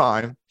back in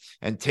time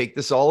and take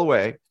this all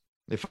away,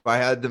 if I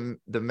had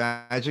the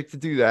magic to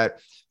do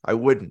that, I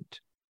wouldn't.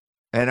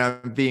 And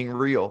I'm being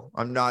real.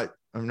 I'm not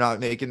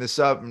making this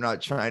up. I'm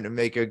not trying to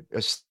make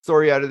a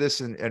story out of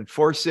this and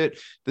force it.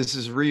 This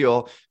is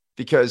real,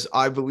 because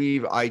I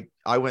believe I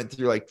went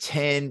through like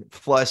 10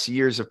 plus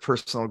years of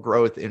personal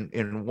growth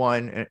in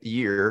 1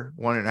 year,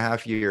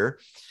 1.5 year,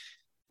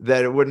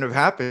 that it wouldn't have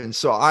happened.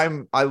 So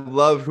I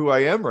love who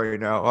I am right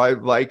now. I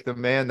like the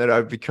man that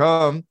I've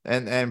become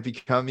and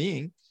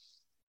becoming.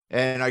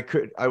 And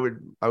I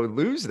would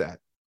lose that.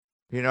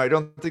 I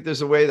don't think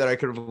there's a way that I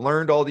could have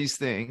learned all these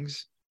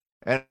things.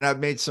 And I've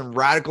made some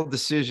radical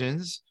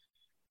decisions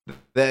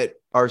that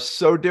are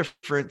so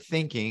different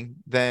thinking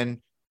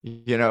than,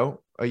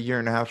 a year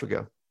and a half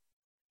ago.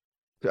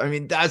 I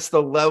mean, that's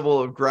the level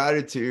of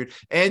gratitude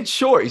and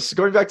choice.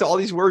 Going back to all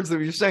these words that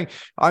we were saying,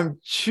 I'm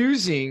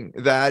choosing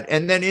that.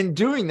 And then in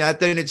doing that,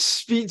 then it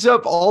speeds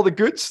up all the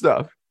good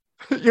stuff.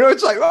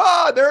 It's like,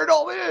 there it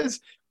all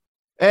is.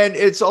 And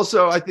it's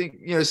also, I think,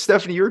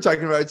 Stephanie, you were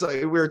talking about, it's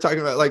like, we were talking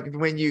about like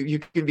when you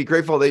can be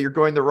grateful that you're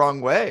going the wrong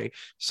way.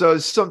 So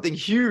something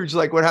huge,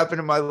 like what happened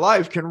in my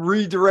life, can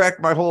redirect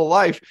my whole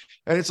life.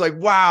 And it's like,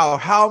 wow,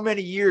 how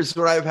many years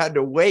would I have had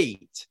to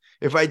wait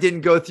if I didn't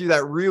go through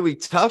that really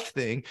tough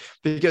thing?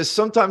 Because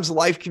sometimes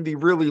life can be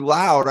really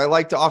loud. I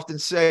like to often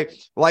say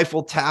life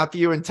will tap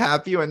you and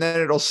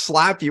then it'll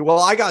slap you. Well,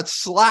 I got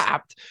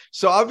slapped.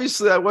 So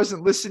obviously I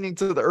wasn't listening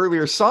to the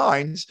earlier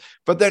signs,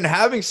 but then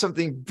having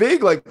something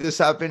big like this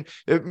happen,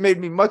 it made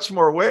me much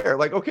more aware.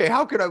 Like, okay,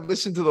 how could I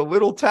listen to the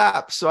little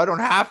taps so I don't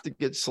have to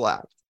get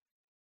slapped?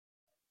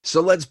 So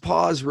let's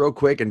pause real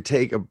quick and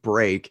take a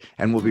break,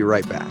 and we'll be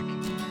right back.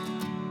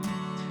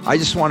 I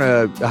just want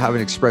to have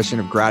an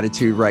expression of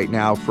gratitude right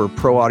now for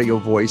Pro Audio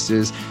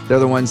Voices. They're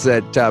the ones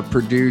that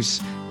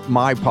produce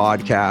my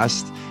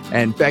podcast,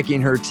 and Becky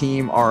and her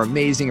team are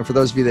amazing. And for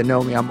those of you that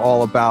know me, I'm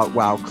all about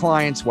wow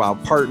clients, wow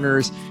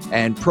partners,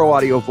 and Pro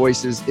Audio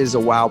Voices is a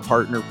wow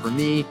partner for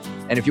me.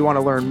 And if you want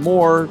to learn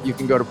more, you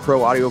can go to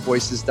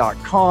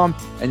proaudiovoices.com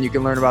and you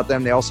can learn about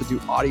them. They also do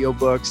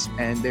audiobooks,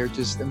 and they're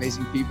just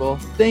amazing people.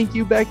 Thank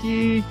you,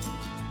 Becky.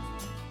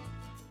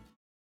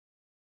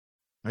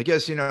 I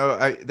guess,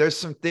 there's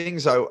some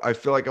things I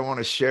feel like I want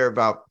to share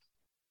about,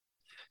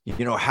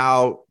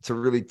 how to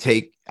really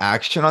take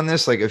action on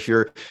this.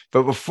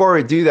 But before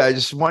I do that, I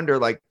just wonder,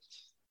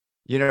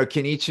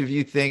 can each of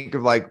you think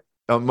of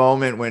a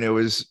moment when it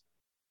was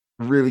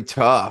really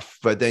tough,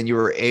 but then you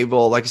were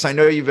able, cause I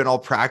know you've been all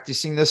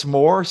practicing this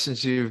more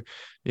since we've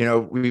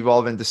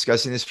all been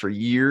discussing this for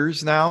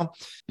years now.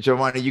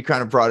 Giovanna, you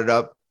kind of brought it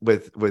up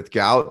with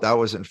gout. That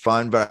wasn't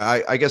fun, but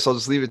I guess I'll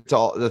just leave it to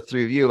all the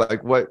three of you.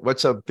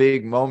 What's a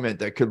big moment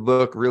that could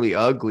look really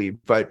ugly,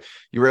 but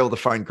you were able to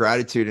find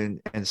gratitude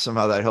and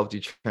somehow that helped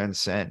you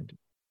transcend?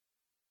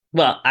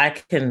 Well,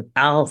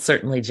 I'll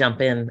certainly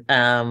jump in.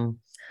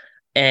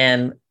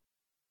 And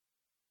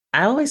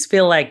I always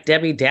feel like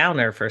Debbie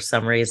Downer for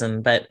some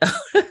reason, but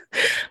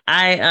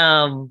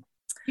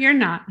you're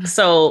not.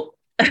 So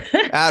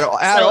at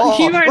all.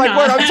 You are not.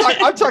 What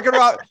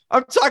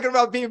I'm talking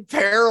about being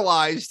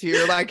paralyzed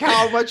here.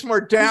 How much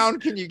more down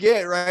can you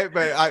get, right?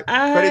 But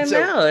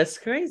it's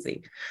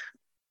crazy.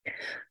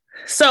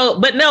 So,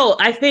 but no,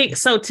 I think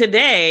so.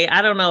 Today,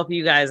 I don't know if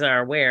you guys are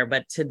aware,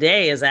 but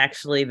today is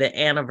actually the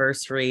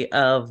anniversary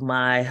of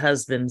my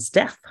husband's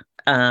death.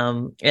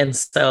 And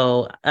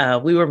so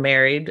we were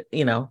married,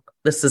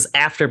 this is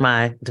after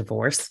my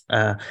divorce,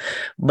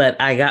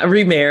 but I got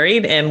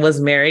remarried and was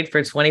married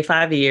for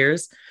 25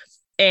 years.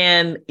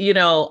 And,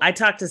 I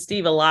talked to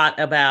Steve a lot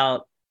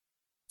about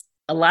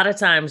a lot of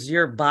times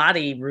your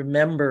body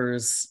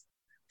remembers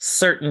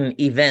certain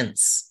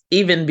events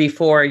even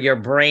before your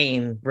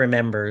brain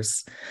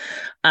remembers.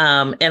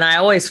 And I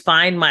always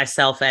find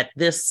myself at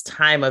this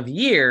time of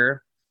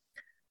year,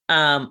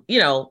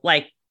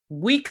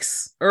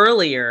 weeks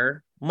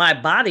earlier, my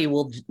body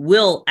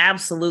will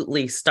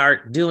absolutely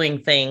start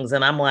doing things.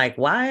 And I'm like,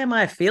 why am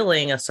I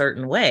feeling a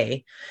certain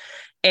way?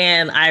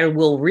 And I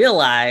will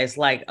realize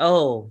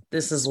oh,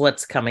 this is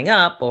what's coming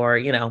up, or,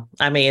 you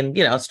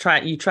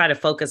try to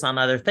focus on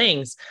other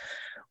things.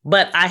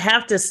 But I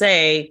have to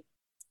say,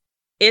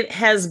 it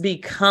has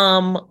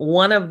become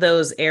one of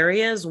those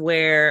areas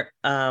where,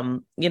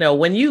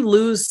 when you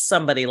lose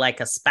somebody like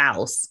a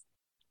spouse,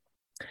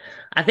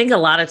 I think a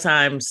lot of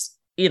times,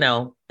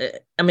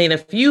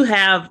 if you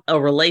have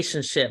a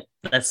relationship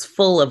that's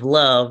full of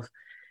love,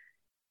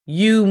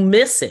 you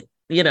miss it.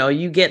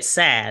 You get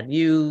sad,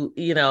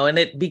 and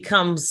it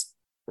becomes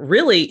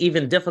really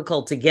even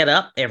difficult to get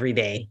up every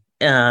day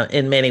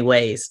in many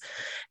ways.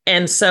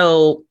 And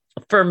so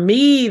for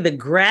me, the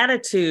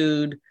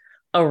gratitude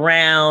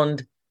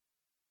around,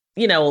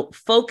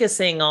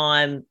 focusing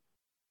on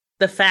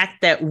the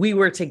fact that we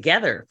were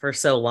together for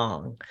so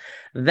long,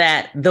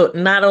 that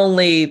not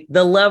only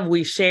the love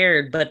we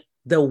shared, but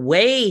the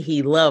way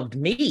he loved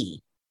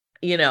me,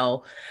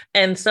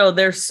 and so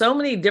there's so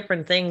many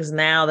different things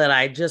now that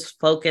I just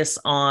focus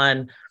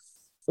on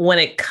when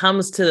it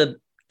comes to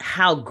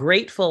how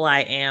grateful I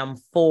am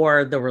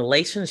for the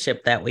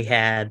relationship that we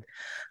had.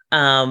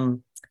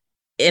 And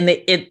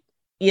it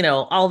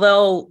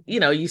although,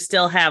 you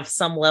still have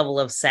some level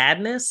of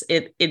sadness,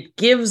 it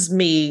gives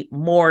me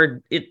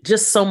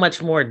just so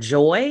much more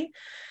joy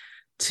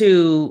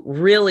to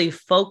really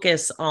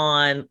focus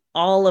on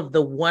all of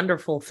the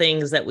wonderful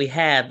things that we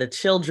had, the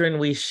children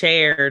we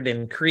shared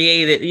and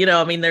created,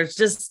 there's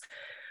just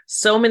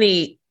so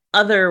many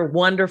other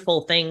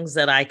wonderful things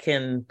that I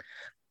can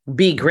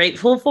be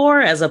grateful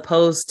for, as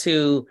opposed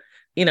to,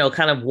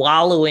 kind of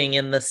wallowing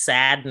in the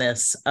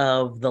sadness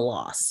of the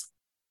loss.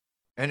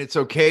 And it's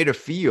okay to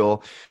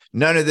feel.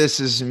 None of this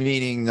is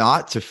meaning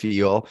not to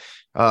feel.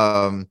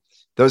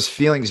 Those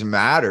feelings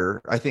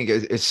matter. I think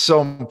it's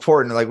so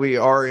important. We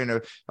are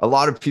in a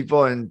lot of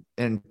people in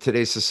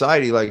today's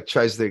society, we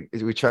try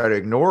to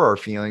ignore our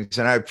feelings.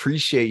 And I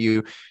appreciate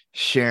you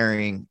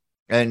sharing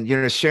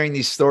and, sharing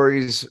these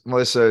stories.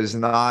 Melissa, is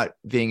not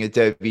being a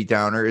Debbie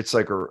Downer. It's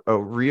like a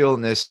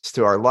realness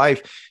to our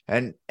life.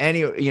 And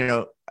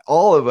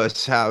all of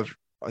us have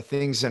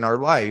things in our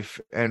life,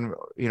 and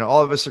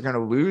all of us are going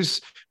to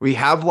lose. We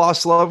have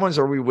lost loved ones,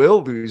 or we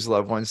will lose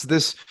loved ones.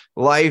 This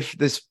life,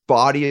 this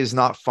body is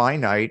not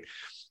finite,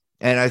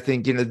 and I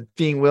think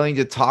being willing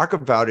to talk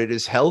about it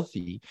is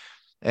healthy,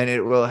 and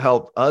it will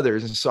help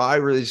others. And so I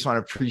really just want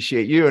to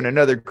appreciate you. And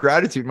another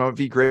gratitude moment,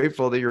 be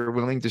grateful that you're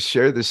willing to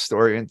share this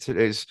story in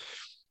today's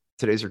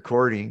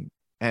recording.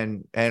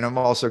 And I'm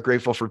also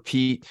grateful for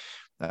Pete.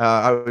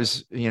 I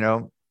was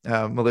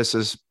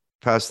Melissa's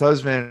past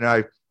husband,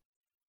 and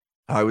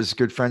I was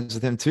good friends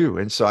with him too.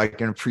 And so I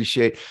can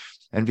appreciate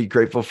and be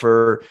grateful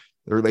for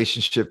the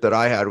relationship that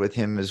I had with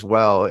him as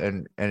well,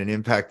 and an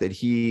impact that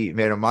he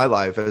made on my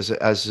life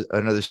as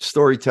another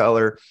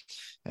storyteller,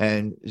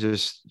 and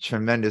just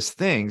tremendous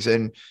things.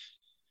 And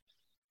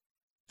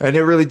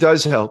it really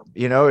does help,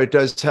 it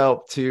does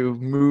help to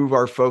move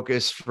our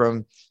focus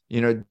from,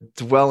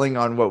 dwelling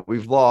on what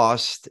we've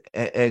lost.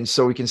 And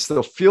so we can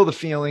still feel the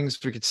feelings.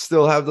 We could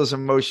still have those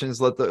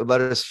emotions. Let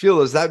us feel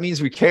those. That means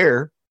we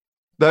care.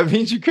 That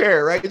means you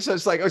care, right? So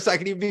it's like, I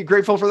can even be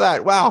grateful for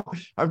that. Wow,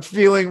 I'm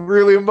feeling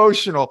really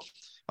emotional.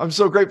 I'm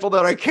so grateful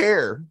that I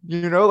care,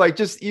 like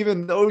just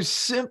even those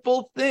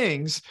simple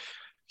things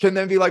can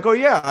then be like, oh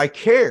yeah, I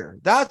care.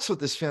 That's what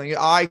this feeling is.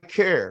 I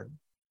care.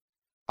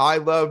 I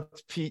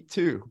loved Pete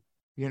too,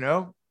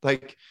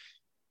 like,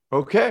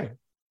 okay.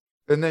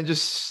 And then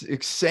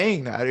just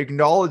saying that,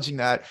 acknowledging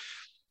that.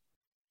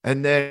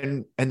 And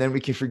then we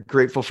can be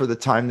grateful for the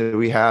time that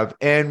we have.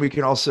 And we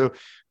can also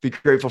be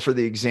grateful for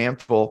the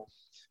example,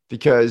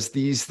 because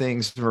these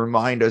things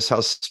remind us how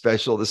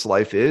special this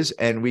life is.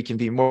 And we can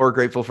be more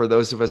grateful for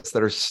those of us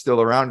that are still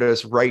around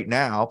us right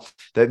now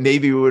that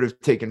maybe we would have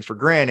taken for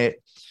granted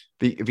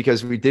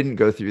because we didn't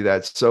go through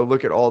that. So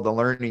look at all the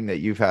learning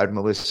that you've had,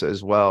 Melissa,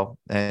 as well.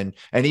 And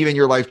even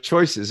your life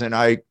choices. And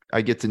I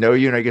get to know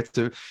you and I get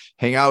to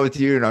hang out with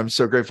you. And I'm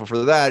so grateful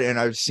for that. And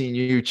I've seen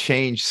you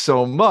change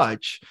so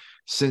much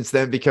since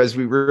then because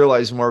we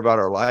realize more about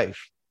our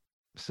life.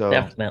 So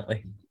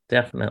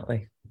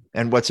Definitely.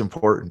 And what's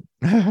important.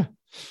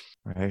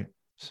 Right.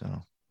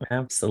 So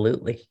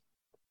absolutely.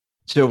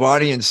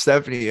 Giovanni and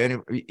Stephanie,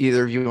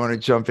 either of you want to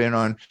jump in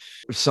on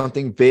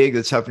something big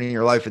that's happening in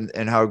your life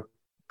and how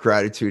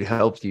gratitude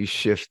helped you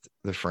shift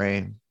the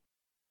frame?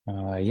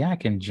 Yeah, I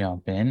can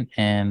jump in.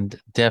 And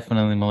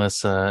definitely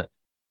Melissa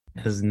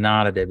is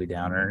not a Debbie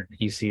Downer.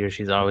 You see her,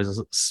 she's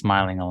always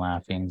smiling and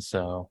laughing.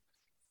 So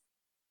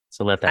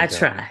let that go.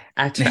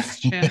 I try.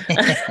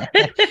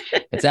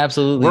 It's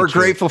absolutely We're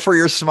true. Grateful for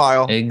your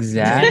smile.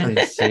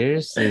 Exactly.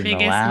 Seriously.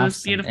 Biggest,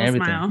 most beautiful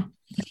smile.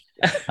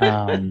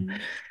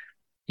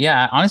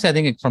 Yeah, honestly, I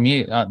think for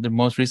me, the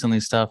most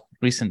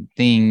recent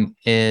thing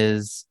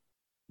is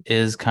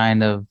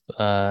kind of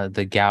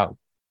the gout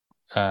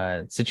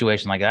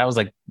situation. Like that was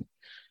like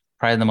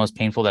probably the most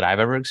painful that I've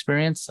ever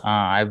experienced.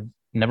 I've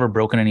never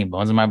broken any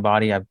bones in my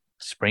body. I've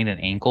sprained an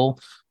ankle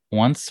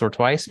once or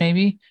twice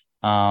maybe.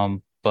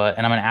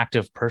 And I'm an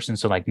active person.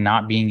 So like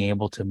not being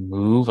able to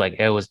move, like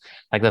it was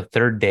like the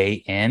third day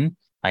in,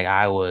 like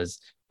I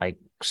was like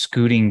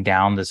scooting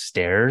down the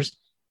stairs.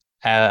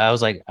 I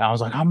was like,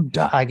 I'm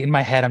done. Like in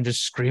my head, I'm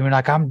just screaming,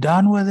 like, I'm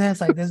done with this.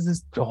 Like, this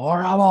is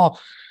horrible.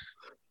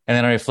 And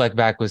then I reflect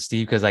back with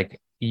Steve, because like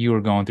you were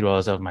going through all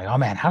this stuff. I'm like, oh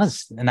man,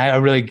 and I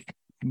really,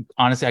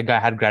 honestly,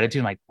 had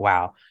gratitude. I'm like,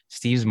 wow,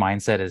 Steve's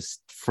mindset is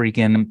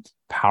freaking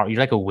power. You're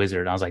like a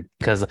wizard. I was like,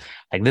 because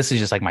like, this is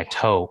just like my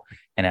toe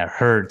and it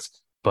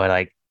hurts, but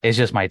like, it's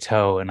just my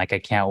toe and like, I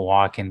can't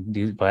walk and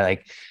do, but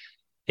like,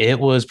 it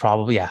was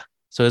probably, yeah.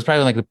 So it's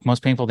probably like the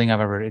most painful thing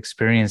I've ever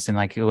experienced. And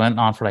like, it went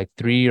on for like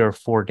 3 or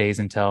 4 days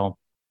until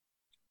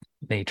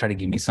they tried to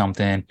give me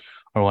something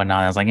or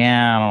whatnot. I was like,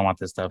 yeah, I don't want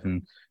this stuff.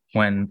 And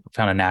found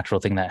a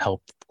natural thing that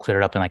helped clear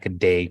it up in like a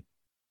day.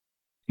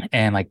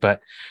 And like,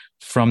 but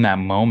from that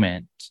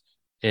moment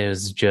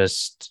is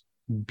just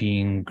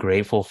being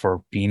grateful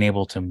for being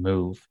able to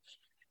move.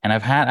 And I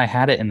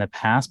had it in the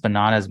past, but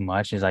not as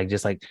much as like,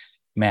 just like,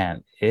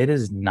 man, it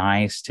is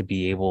nice to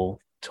be able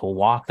to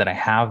walk, that I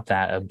have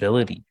that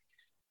ability.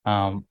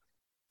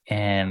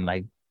 And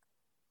like,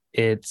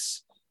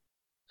 it's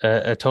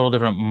a total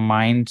different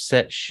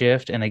mindset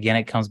shift. And again,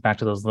 it comes back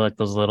to those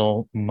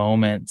little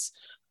moments.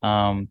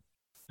 I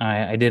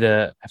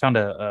found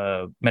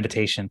a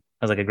meditation. It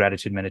was like a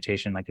gratitude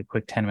meditation, like a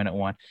quick 10-minute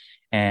one.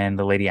 And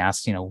the lady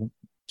asked,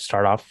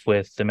 start off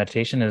with the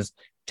meditation is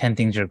 10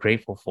 things you're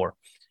grateful for.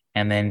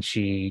 And then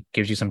she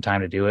gives you some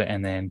time to do it.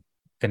 And then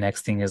the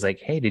next thing is like,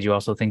 hey, did you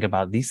also think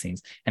about these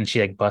things? And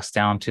she like busts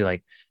down to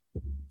like,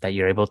 that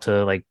you're able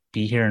to like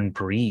be here and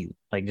breathe,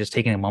 like just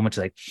taking a moment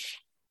to like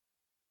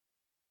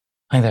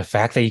the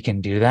fact that you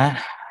can do that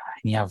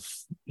and you have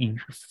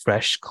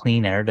fresh,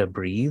 clean air to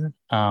breathe.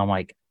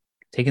 Like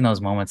taking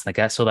those moments like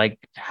that. So like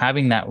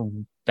having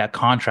that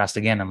contrast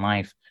again in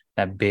life,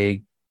 that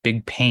big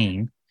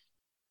pain,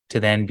 to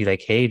then be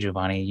like, hey,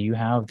 Giovanni, you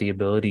have the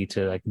ability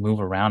to like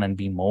move around and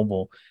be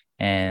mobile,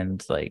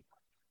 and like,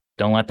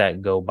 don't let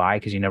that go by,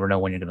 because you never know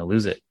when you're going to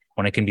lose it,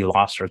 when it can be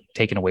lost or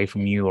taken away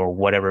from you or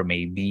whatever it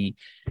may be.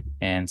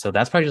 And so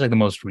that's probably just like the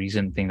most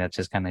recent thing that's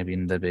just kind of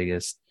been the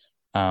biggest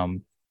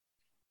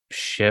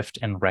shift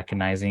in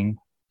recognizing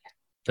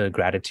the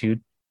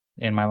gratitude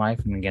in my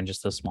life. And again,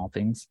 just those small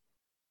things.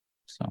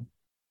 So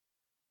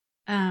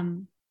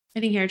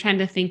sitting here trying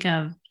to think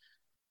of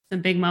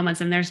some big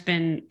moments, and there's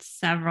been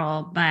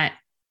several, but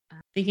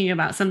thinking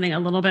about something a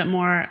little bit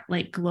more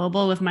like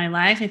global with my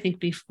life. I think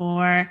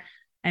before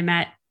I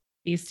met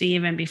you,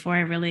 Steve, and before I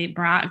really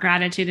brought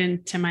gratitude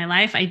into my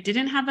life, I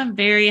didn't have a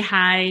very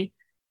high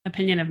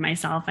opinion of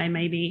myself. I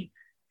maybe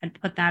had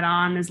put that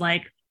on as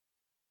like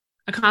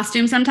a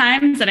costume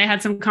sometimes, that I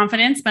had some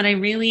confidence, but I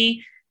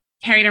really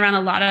carried around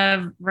a lot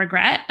of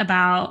regret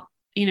about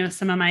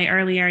some of my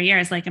earlier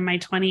years, like in my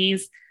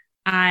 20s,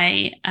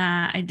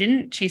 I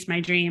didn't chase my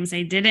dreams.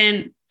 I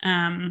didn't,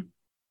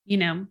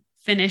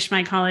 finish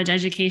my college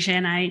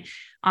education. I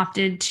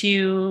opted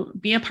to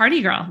be a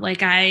party girl.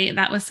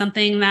 That was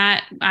something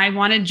that I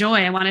wanted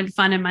joy. I wanted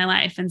fun in my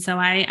life. And so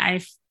I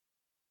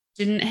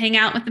didn't hang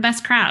out with the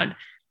best crowd.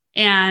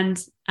 And,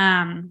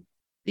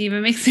 it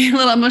even makes me a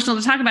little emotional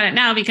to talk about it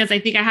now, because I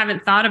think I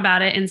haven't thought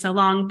about it in so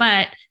long,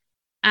 but,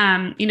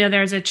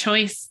 there's a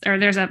choice, or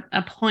there's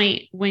a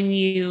point when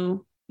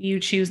you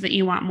choose that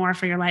you want more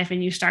for your life,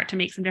 and you start to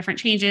make some different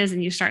changes,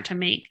 and you start to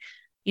make,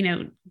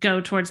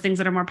 go towards things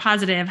that are more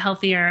positive,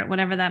 healthier,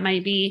 whatever that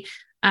might be.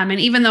 And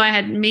even though I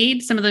had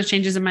made some of those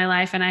changes in my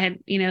life, and I had,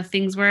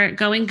 things were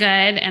going good,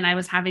 and I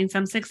was having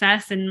some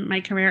success in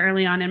my career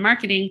early on in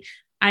marketing,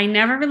 I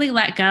never really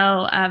let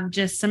go of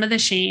just some of the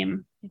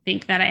shame I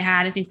think that I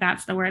had. I think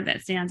that's the word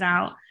that stands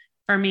out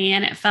for me.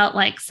 And it felt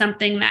like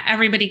something that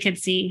everybody could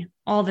see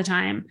all the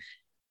time,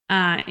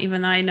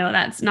 even though I know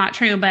that's not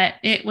true, but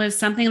it was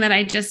something that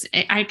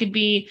I could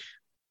be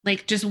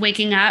like just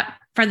waking up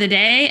for the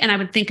day, and I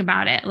would think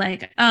about it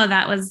like, oh,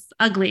 that was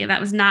ugly.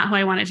 That was not who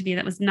I wanted to be.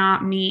 That was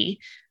not me.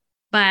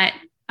 But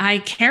I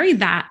carried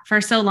that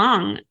for so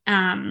long.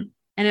 And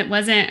it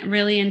wasn't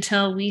really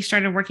until we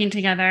started working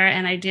together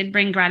and I did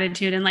bring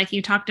gratitude. And like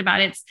you talked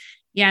about,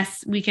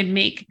 yes, we could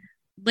make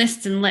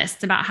lists and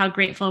lists about how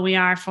grateful we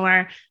are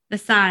for the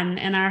sun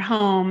and our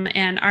home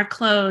and our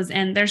clothes.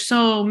 And there's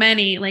so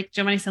many, like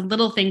Giovanni said,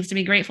 little things to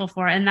be grateful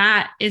for. And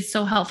that is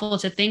so helpful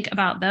to think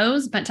about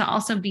those, but to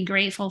also be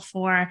grateful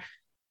for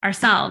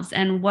ourselves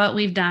and what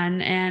we've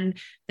done and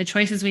the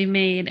choices we've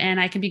made. And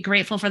I can be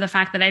grateful for the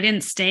fact that I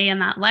didn't stay in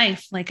that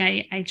life. Like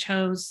I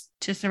chose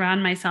to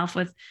surround myself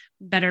with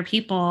better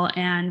people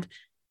and,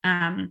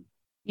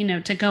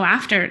 to go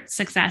after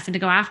success and to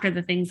go after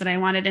the things that I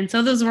wanted. And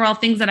so those were all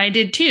things that I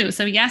did too.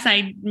 So yes,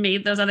 I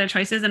made those other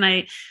choices, and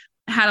I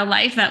had a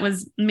life that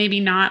was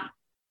maybe not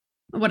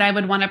what I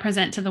would want to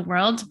present to the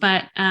world,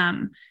 but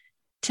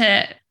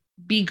to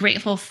be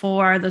grateful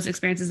for those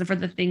experiences and for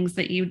the things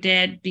that you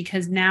did,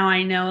 because now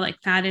I know like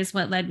that is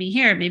what led me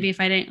here. Maybe if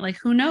I didn't, like,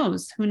 who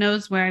knows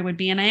where I would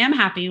be. And I am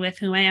happy with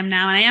who I am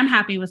now. And I am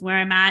happy with where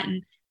I'm at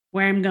and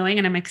where I'm going.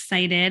 And I'm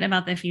excited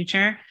about the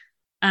future.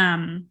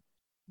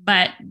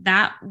 But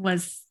that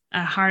was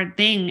a hard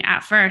thing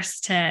at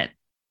first to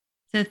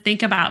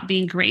think about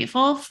being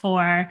grateful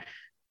for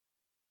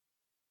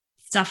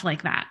stuff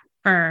like that,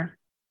 for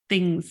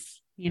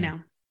things,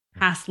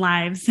 past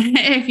lives,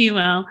 if you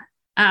will.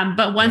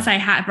 But once I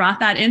had brought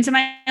that into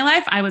my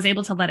life, I was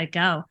able to let it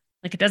go.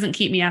 Like, it doesn't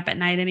keep me up at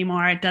night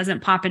anymore. It doesn't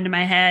pop into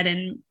my head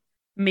and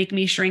make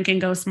me shrink and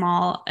go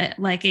small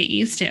like it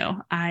used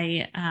to.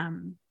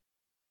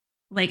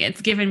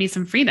 It's given me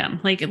some freedom,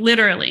 like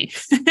literally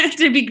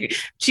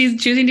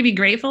choosing to be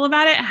grateful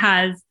about it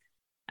has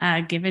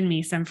given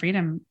me some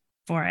freedom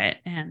for it.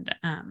 And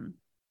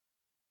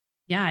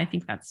I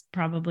think that's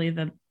probably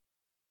the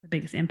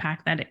biggest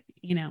impact that it,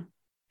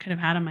 could have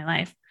had on my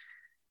life.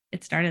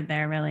 It started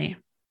there, really.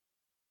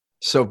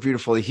 So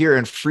beautiful to hear.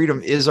 And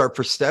freedom is our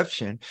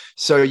perception.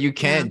 So you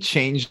can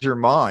change your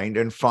mind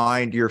and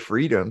find your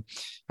freedom.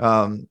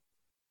 So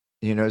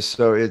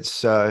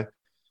it's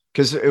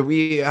because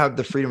we have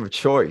the freedom of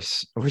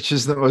choice, which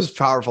is the most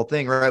powerful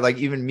thing, right? Like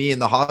even me in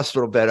the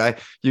hospital bed,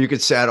 you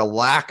could say I had a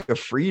lack of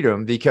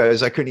freedom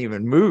because I couldn't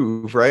even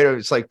move, right?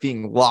 It's like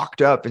being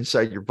locked up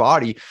inside your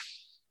body.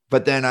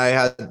 But then I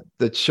had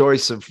the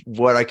choice of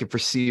what I could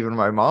perceive in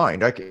my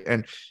mind.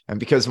 And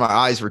because my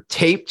eyes were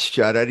taped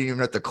shut, I didn't even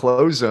have to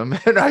close them.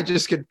 And I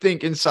just could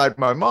think inside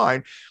my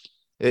mind.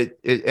 And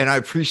I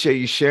appreciate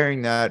you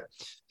sharing that,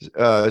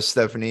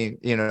 Stephanie.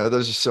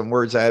 Those are some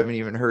words I haven't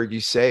even heard you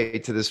say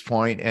to this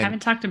point. And I haven't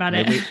talked about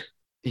it.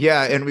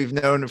 And we've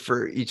known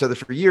for each other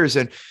for years.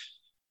 And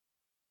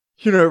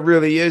it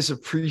really is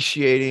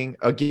appreciating,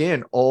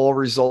 again, all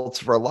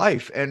results of our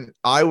life. And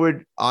I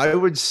would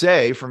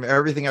say from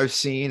everything I've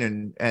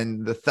seen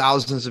and the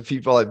thousands of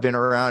people I've been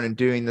around and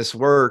doing this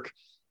work,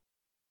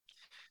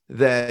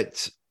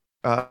 that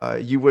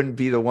you wouldn't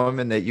be the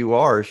woman that you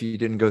are if you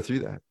didn't go through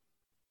that.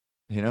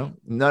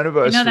 None of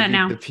us would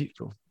be the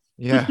people.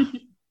 Yeah.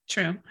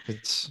 True.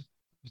 It's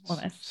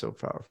so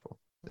powerful.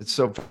 It's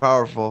so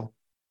powerful.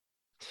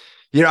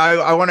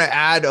 I want to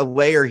add a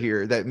layer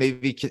here that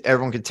maybe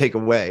everyone can take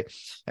away,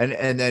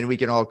 and then we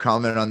can all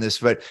comment on this.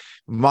 But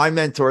my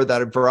mentor that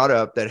I brought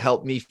up that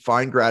helped me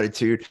find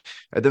gratitude,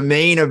 the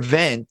main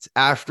event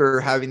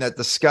after having that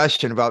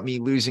discussion about me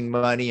losing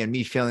money and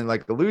me feeling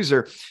like a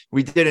loser,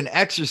 we did an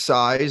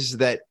exercise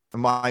that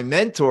one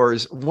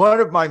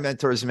of my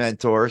mentor's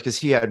mentors, because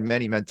he had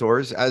many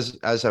mentors, as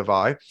have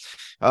I.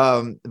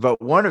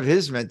 But one of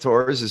his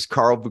mentors is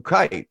Carl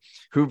Buchheit,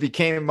 who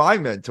became my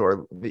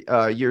mentor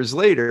years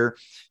later,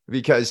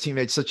 because he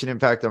made such an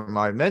impact on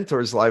my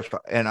mentor's life.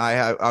 And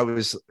I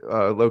was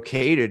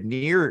located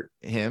near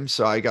him,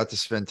 so I got to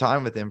spend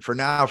time with him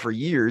for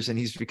years, and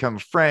he's become a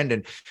friend.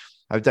 And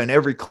I've done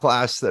every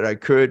class that I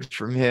could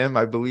from him,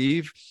 I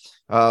believe,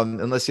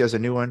 unless he has a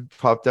new one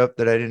popped up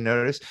that I didn't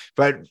notice.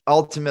 But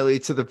ultimately,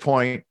 to the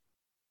point,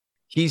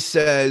 He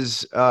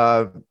says,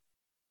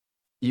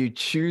 you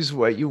choose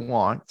what you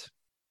want,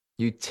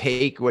 you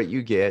take what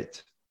you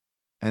get,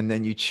 and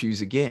then you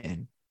choose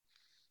again.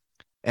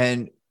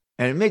 And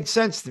it made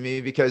sense to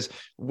me, because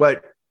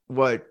what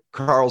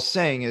Carl's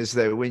saying is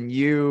that when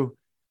you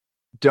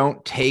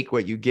don't take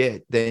what you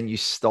get, then you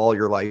stall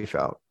your life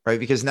out, right?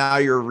 Because now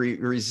you're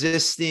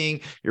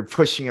resisting, you're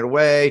pushing it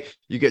away,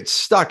 you get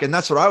stuck. And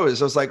that's what I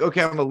was like,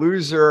 okay, I'm a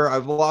loser,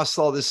 I've lost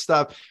all this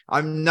stuff,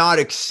 I'm not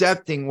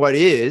accepting what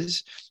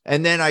is.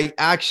 And then I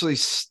actually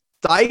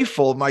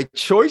stifle my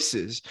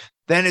choices.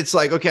 Then it's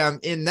like, okay, I'm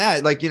in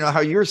that, like, you know,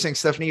 how you were saying,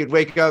 Stephanie, you'd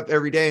wake up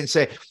every day and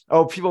say,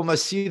 oh, people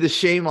must see the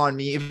shame on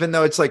me, even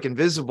though it's like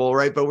invisible,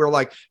 right? But we're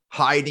like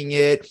hiding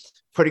it,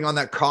 putting on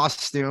that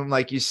costume,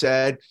 like you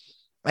said.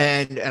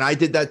 And I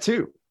did that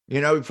too. You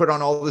know, we put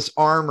on all this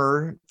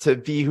armor to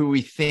be who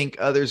we think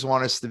others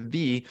want us to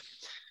be.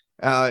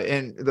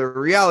 And the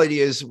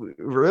reality is,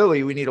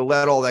 really, we need to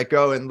let all that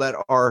go and let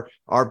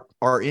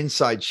our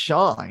inside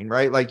shine,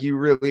 right? Like, you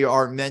really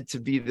are meant to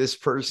be this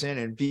person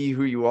and be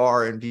who you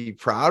are and be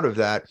proud of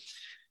that.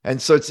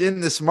 And so it's in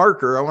this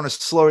marker. I want to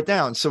slow it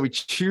down. So we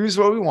choose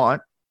what we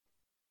want,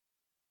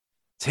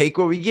 take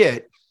what we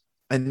get.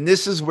 And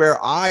this is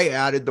where I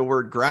added the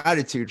word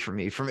gratitude for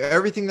me. From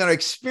everything that I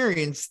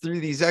experienced through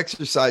these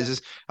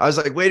exercises, I was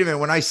like, wait a minute,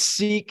 when I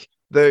seek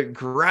the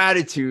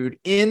gratitude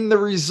in the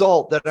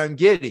result that I'm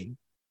getting,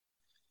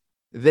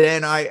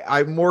 then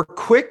I more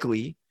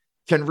quickly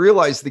can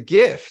realize the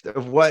gift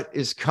of what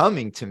is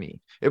coming to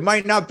me. It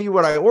might not be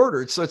what I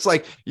ordered. So it's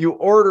like you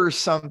order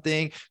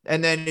something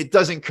and then it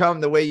doesn't come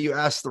the way you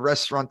asked the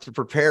restaurant to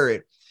prepare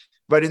it.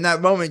 But in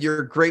that moment,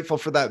 you're grateful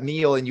for that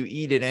meal and you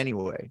eat it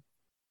anyway.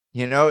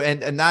 You know,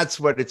 and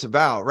that's what it's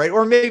about, right?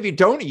 Or maybe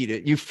don't eat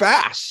it. You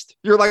fast.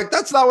 You're like,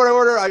 that's not what I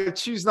ordered. I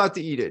choose not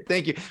to eat it.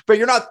 Thank you. But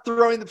you're not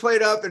throwing the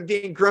plate up and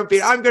being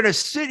grumpy. I'm going to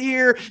sit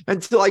here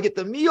until I get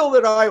the meal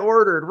that I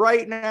ordered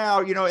right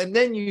now, you know, and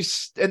then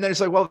it's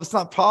like, well, it's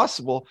not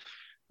possible.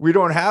 We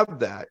don't have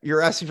that.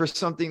 You're asking for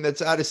something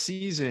that's out of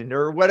season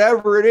or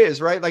whatever it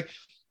is, right? Like,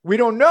 we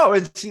don't know.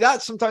 And see,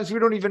 that sometimes we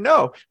don't even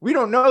know. We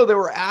don't know that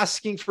we're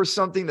asking for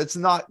something that's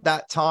not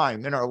that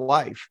time in our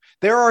life.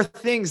 There are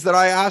things that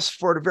I asked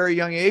for at a very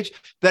young age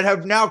that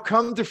have now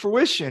come to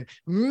fruition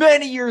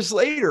many years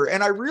later.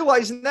 And I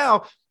realize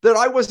now that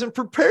I wasn't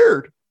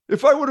prepared.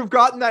 If I would have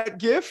gotten that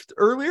gift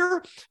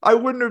earlier, I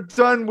wouldn't have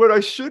done what I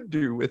should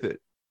do with it.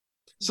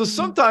 So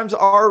sometimes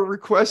our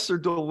requests are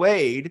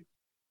delayed.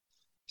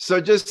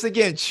 So just,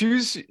 again,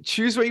 choose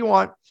what you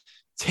want,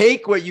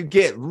 take what you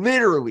get,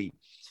 literally,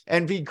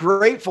 and be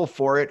grateful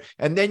for it.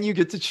 And then you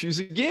get to choose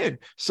again.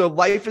 So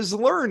life is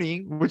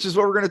learning, which is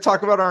what we're going to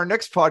talk about on our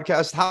next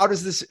podcast. How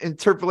does this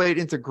interpolate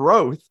into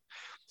growth?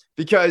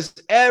 Because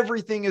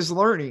everything is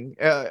learning.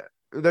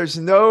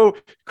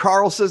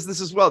 Carl says this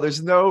as well.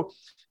 There's no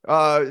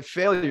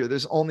failure.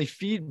 There's only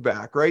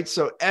feedback, right?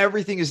 So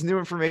everything is new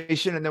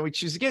information. And then we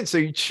choose again. So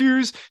you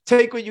choose,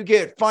 take what you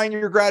get, find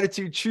your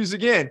gratitude, choose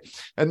again.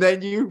 And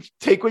then you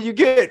take what you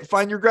get,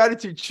 find your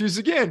gratitude, choose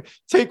again,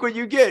 take what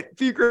you get,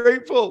 be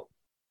grateful,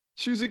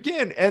 choose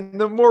again. And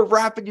the more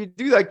rapid you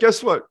do that,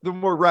 guess what? The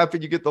more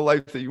rapid you get the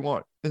life that you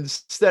want.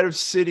 Instead of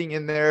sitting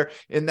in there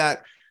in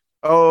that,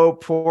 oh,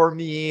 poor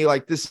me,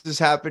 like this has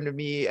happened to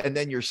me. And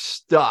then you're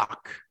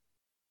stuck.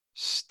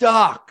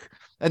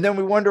 And then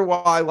we wonder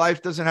why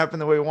life doesn't happen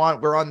the way we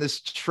want. We're on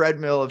this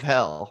treadmill of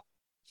hell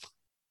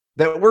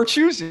that we're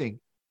choosing.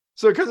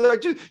 So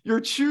because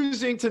you're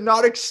choosing to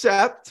not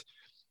accept,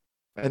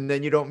 and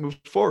then you don't move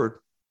forward.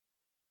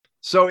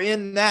 So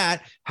in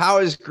that, how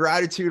has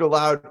gratitude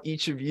allowed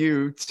each of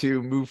you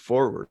to move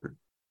forward?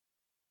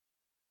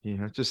 You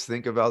know, just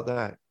think about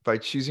that. By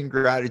choosing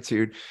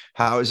gratitude,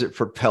 how has it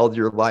propelled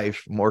your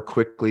life more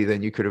quickly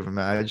than you could have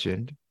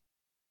imagined?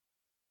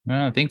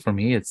 Well, I think for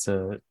me, it's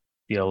the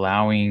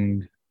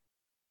allowing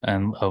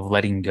and of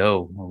letting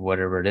go of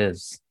whatever it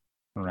is,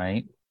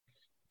 right?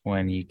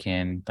 When you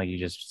can, like you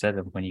just said,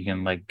 when you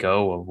can let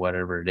go of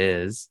whatever it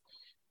is,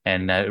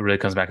 and that it really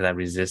comes back to that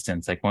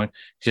resistance. Like, when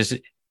just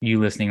you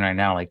listening right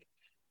now, like,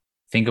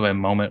 think of a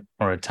moment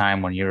or a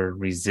time when you're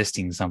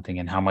resisting something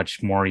and how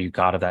much more you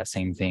got of that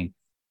same thing.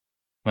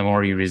 The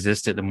more you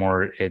resist it, the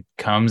more it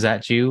comes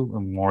at you, the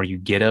more you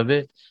get of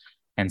it.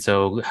 And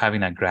so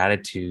having that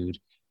gratitude,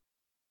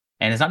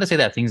 and it's not to say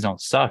that things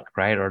don't suck,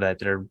 right? Or that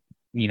they're,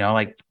 you know,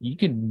 like you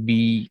could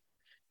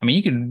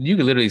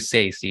literally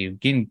say, Steve,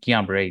 getting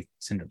Guillain-Barré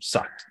syndrome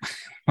sucked.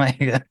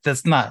 Like,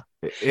 that's not,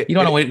 you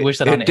don't want to wish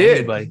that on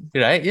anybody,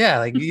 right? Yeah.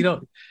 Like, you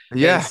don't,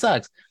 yeah, it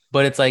sucks.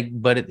 But it's like,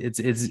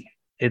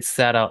 it's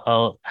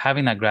that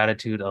having that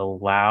gratitude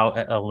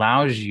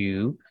allows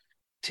you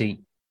to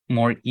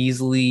more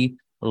easily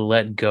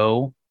let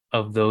go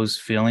of those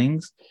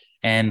feelings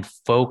and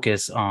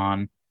focus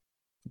on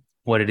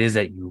what it is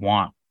that you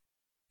want.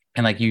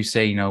 And like you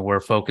say, you know,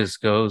 where focus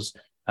goes,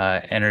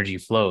 energy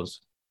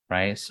flows,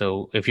 right?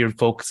 So if you're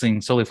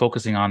solely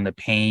focusing on the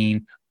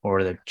pain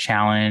or the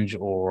challenge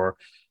or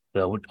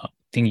the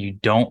thing you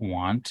don't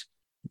want,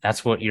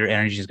 that's what your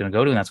energy is going to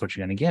go to, and that's what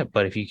you're going to get.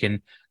 But if you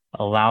can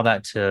allow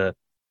that to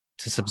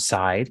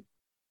subside,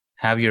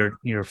 have your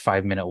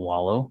 5-minute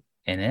wallow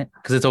in it,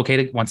 because it's okay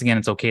to, once again,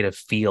 it's okay to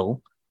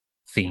feel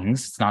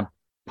things. It's not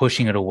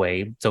pushing it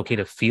away. It's okay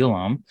to feel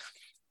them,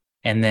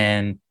 and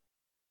then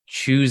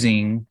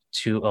choosing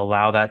to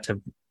allow that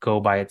to go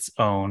by its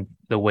own,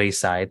 the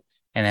wayside,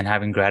 and then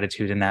having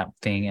gratitude in that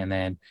thing, and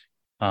then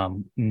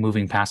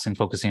moving past and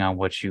focusing on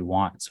what you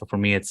want. So for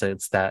me, it's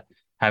that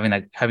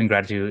having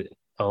gratitude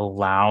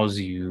allows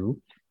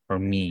you, or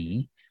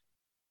me,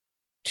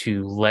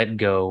 to let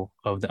go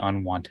of the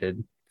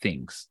unwanted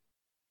things,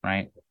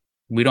 right?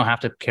 We don't have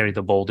to carry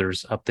the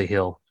boulders up the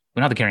hill. We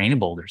don't have to carry any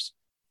boulders,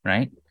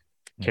 right?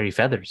 Carry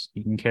feathers.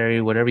 You can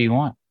carry whatever you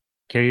want.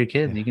 Carry your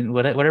kids. You can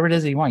whatever it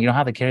is that you want. You don't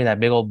have to carry that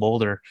big old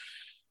boulder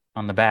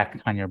on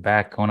your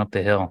back going up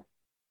the hill.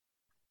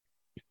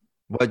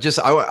 Well,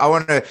 I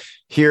want to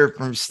hear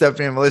from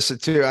Stephanie and Melissa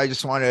too. I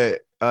just want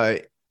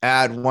to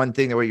add one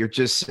thing to what you're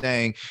just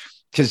saying,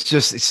 because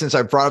just since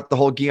I brought up the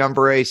whole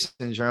Guillain-Barré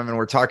syndrome, and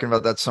we're talking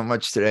about that so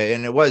much today,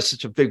 and it was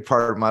such a big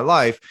part of my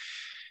life.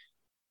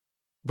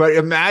 But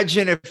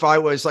imagine if I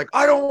was like,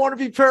 I don't want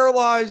to be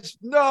paralyzed.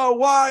 No,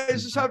 why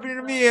is this happening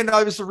to me? And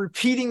I was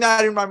repeating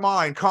that in my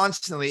mind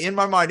constantly, in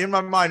my mind.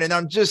 And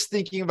I'm just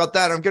thinking about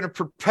that. I'm going to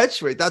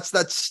perpetuate. That's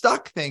that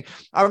stuck thing.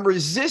 I'm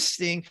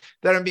resisting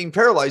that I'm being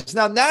paralyzed.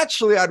 Now,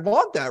 naturally, I'd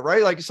want that,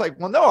 right? Like, it's like,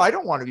 well, no, I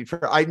don't want to be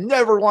paralyzed. I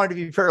never wanted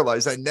to be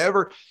paralyzed. I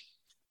never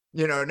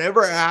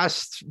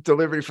asked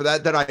delivery for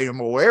that I am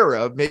aware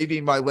of.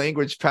 Maybe my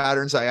language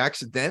patterns, I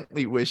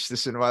accidentally wish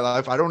this into my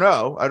life. I don't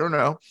know.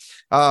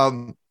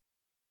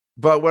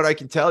 But what I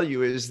can tell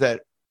you is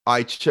that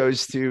I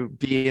chose to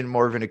be in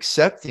more of an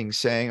accepting,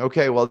 saying,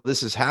 okay, well,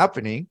 this is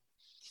happening,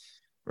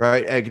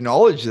 right?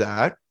 Acknowledge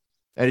that.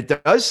 And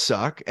it does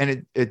suck.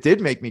 And it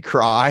did make me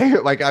cry.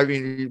 Like, I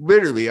mean,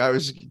 literally, I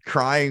was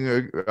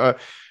crying, I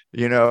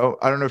don't know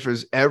if it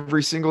was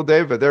every single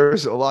day, but there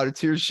was a lot of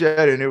tears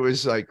shed, and it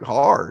was like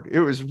hard.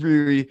 It was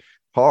really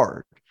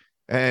hard.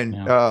 And,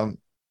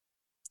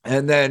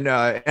 and then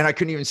I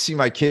couldn't even see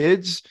my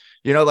kids.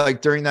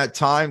 Like during that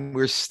time,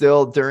 we're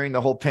still during the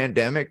whole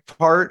pandemic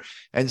part.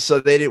 And so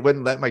they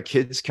wouldn't let my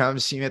kids come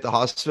see me at the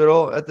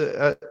hospital at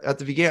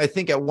the beginning. I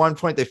think at one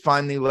point they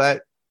finally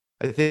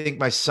I think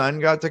my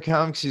son got to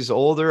come because he's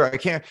older. I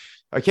can't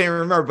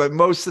remember, but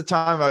most of the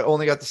time I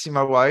only got to see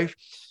my wife.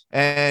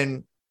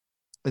 And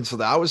so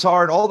that was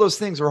hard. All those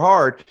things were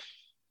hard.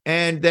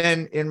 And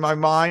then in my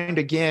mind,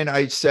 again,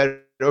 I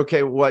said,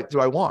 okay, what do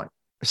I want?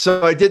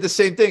 So I did the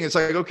same thing. It's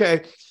like,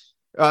 okay,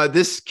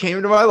 this came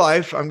into my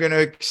life. I'm going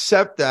to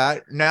accept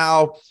that.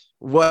 Now,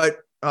 what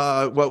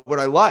would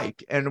I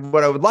like? And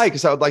what I would like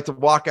is I would like to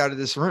walk out of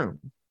this room.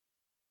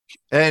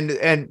 And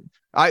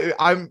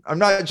I'm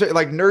not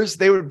like nurse.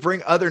 They would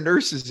bring other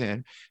nurses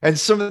in, and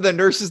some of the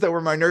nurses that were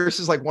my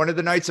nurses, like one of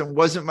the nights and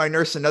wasn't my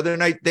nurse another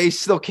night, they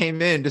still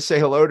came in to say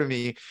hello to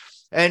me.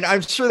 And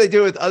I'm sure they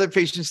do it with other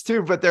patients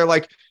too, but they're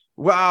like,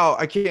 wow,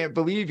 I can't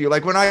believe you.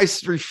 Like when I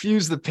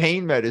refused the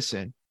pain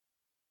medicine,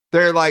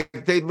 they're like,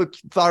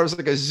 thought I was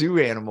like a zoo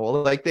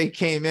animal. Like they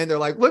came in, they're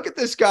like, look at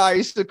this guy.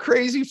 He's a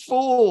crazy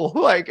fool.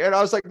 Like, and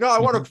I was like, no, I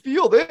want to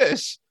feel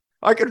this.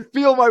 I can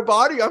feel my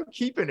body. I'm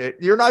keeping it.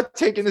 You're not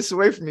taking this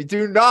away from me.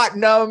 Do not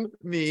numb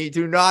me.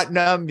 Do not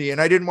numb me.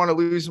 And I didn't want to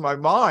lose my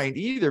mind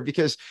either,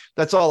 because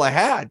that's all I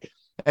had.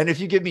 And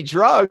if you give me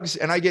drugs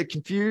and I get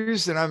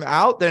confused and I'm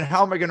out, then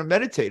how am I going to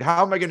meditate?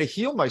 How am I going to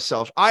heal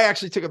myself? I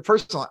actually took it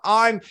personally.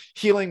 I'm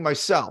healing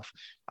myself.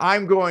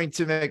 I'm going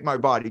to make my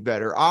body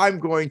better. I'm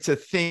going to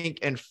think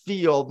and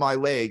feel my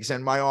legs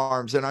and my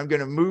arms, and I'm going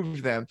to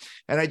move them.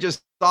 And I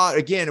just thought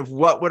again of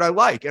what would I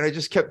like? And I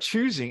just kept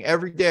choosing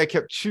every day. I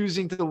kept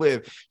choosing to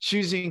live,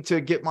 choosing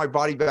to get my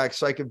body back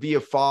so I could be a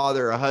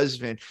father, a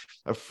husband,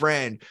 a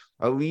friend,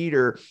 a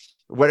leader,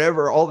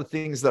 whatever, all the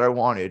things that I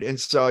wanted. And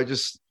so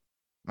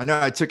I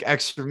know I took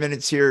extra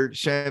minutes here,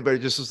 Shannon, but it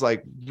just was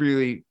like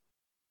really.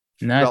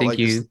 No, I think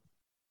you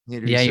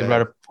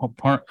brought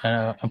up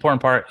an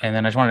important part. And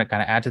then I just wanted to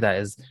kind of add to that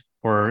is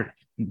for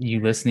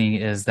you listening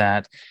is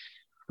that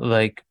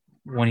like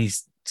when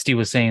Steve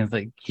was saying,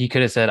 like he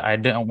could have said, I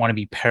don't want to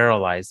be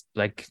paralyzed.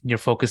 Like you're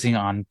focusing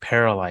on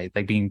paralyzed,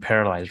 like being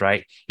paralyzed,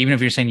 right? Even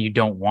if you're saying you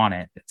don't want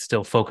it, it's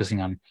still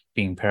focusing on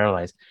being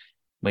paralyzed.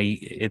 But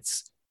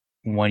it's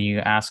when you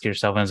ask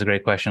yourself, and it's a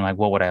great question, like,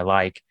 what would I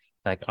like?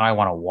 Like, I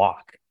want to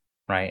walk,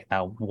 right?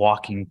 That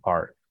walking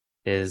part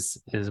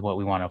is what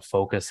we want to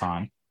focus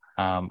on.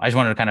 I just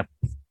wanted to kind of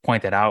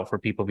point that out for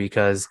people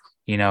because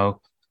you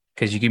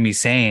can be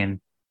saying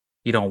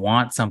you don't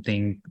want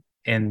something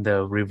in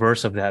the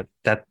reverse of that.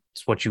 That's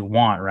what you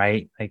want,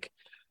 right? Like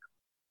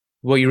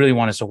what you really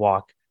want is to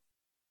walk.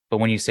 But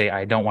when you say,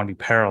 I don't want to be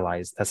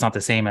paralyzed, that's not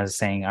the same as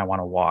saying I want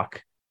to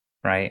walk,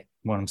 right?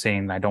 When I'm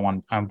saying I don't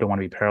want to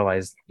be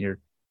paralyzed, you're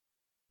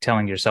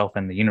telling yourself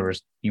and the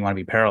universe you want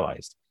to be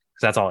paralyzed,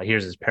 because that's all it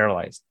hears is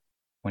paralyzed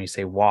when you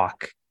say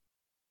walk.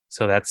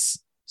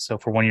 So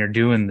for when you're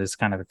doing this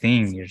kind of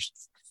thing, you're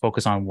just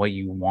focus on what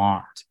you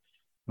want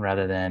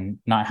rather than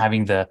not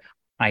having the,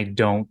 I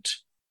don't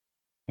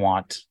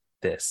want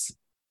this.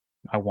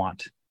 I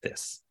want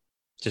this.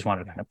 Just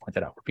wanted to kind of point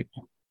that out for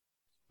people.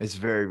 It's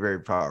very,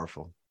 very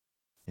powerful.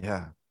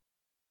 Yeah.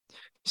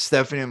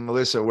 Stephanie and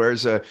Melissa,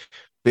 where's a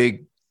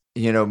big,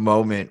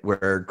 moment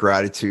where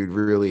gratitude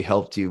really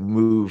helped you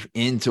move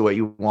into what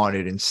you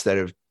wanted instead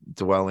of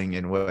dwelling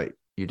in what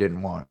you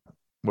didn't want?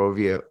 What would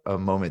be a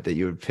moment that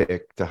you would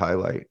pick to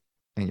highlight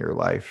in your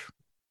life?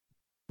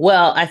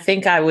 Well, I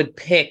think I would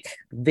pick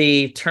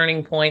the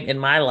turning point in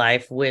my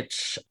life,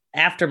 which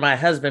after my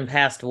husband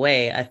passed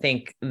away, I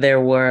think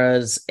there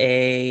was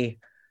a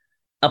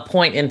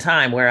point in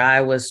time where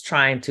I was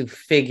trying to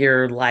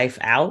figure life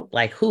out.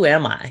 Like, who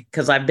am I?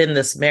 Because I've been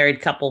this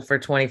married couple for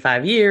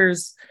 25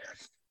 years.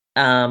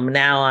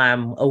 Now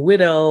I'm a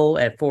widow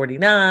at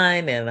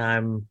 49, and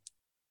I'm,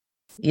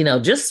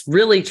 just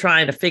really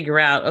trying to figure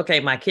out,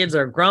 okay, my kids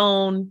are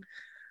grown.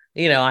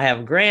 I have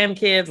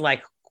grandkids.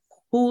 Like,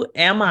 who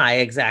am I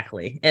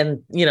exactly?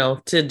 And,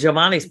 to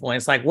Giovanni's point,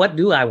 it's like, what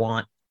do I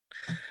want?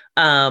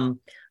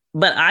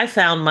 But I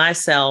found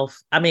myself,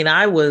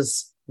 I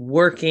was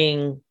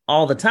working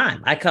all the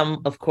time. I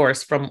come, of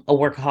course, from a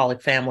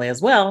workaholic family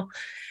as well.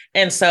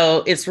 And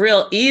so it's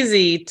real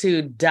easy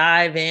to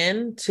dive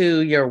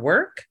into your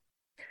work.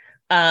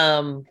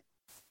 And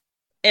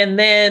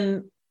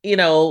then,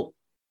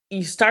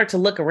 you start to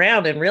look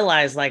around and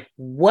realize, like,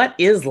 what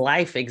is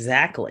life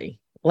exactly?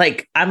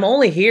 Like, I'm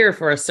only here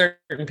for a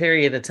certain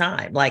period of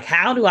time. Like,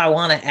 how do I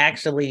want to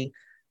actually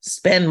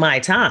spend my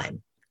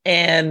time?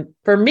 And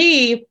for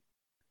me,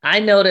 I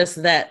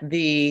noticed that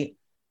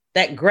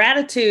that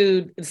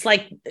gratitude, it's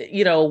like,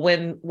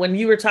 when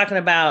you were talking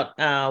about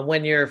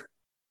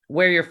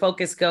where your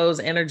focus goes,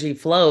 energy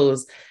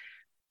flows.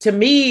 To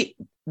me,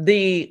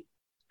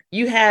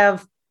 you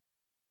have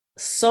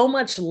so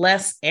much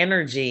less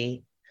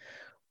energy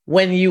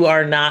when you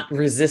are not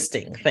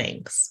resisting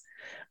things.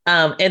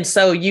 And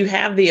so you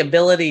have the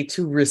ability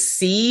to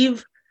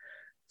receive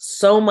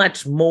so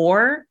much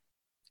more.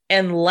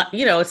 And,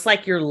 it's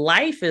like your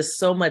life is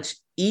so much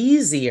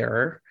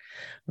easier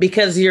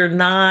because you're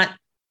not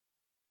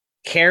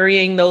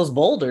carrying those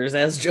boulders,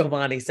 as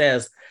Giovanni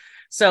says.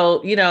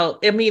 So,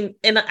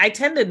 and I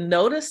tend to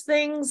notice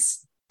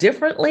things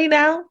differently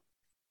now,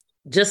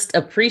 just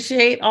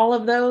appreciate all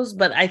of those.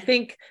 But I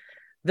think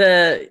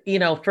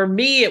for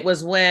me, it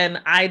was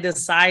when I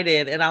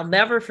decided, and I'll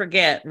never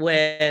forget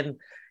when,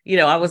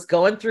 I was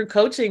going through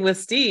coaching with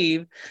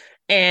Steve,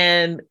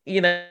 and,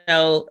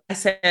 I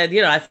said,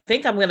 I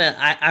think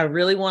I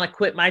really want to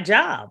quit my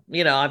job.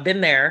 I've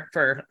been there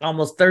for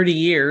almost 30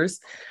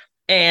 years.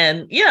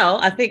 And,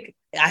 I think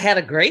I had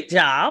a great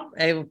job.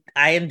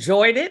 I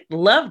enjoyed it,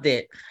 loved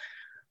it.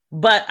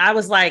 But I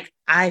was like,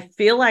 I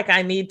feel like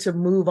I need to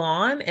move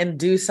on and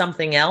do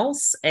something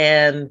else.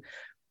 And,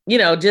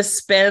 just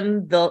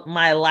spend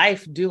my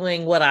life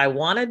doing what I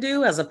want to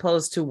do as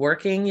opposed to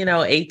working,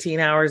 18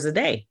 hours a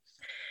day.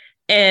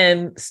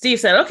 And Steve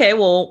said, okay,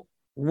 well,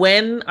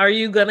 when are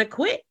you going to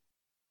quit?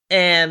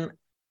 And,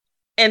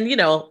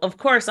 of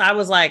course I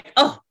was like,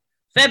 oh,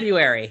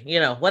 February,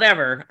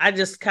 whatever. I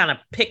just kind of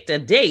picked a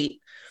date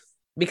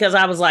because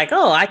I was like,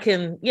 oh, I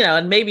can,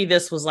 and maybe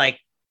this was like,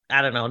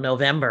 I don't know,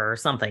 November or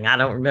something. I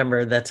don't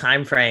remember the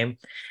time frame.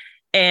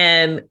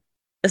 And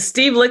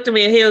Steve looked at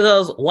me and he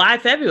goes, why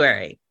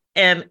February?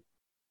 And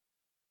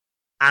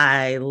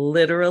I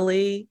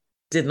literally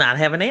did not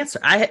have an answer.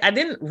 I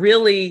didn't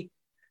really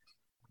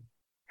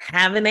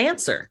have an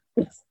answer.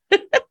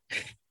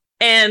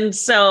 And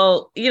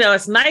so,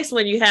 it's nice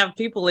when you have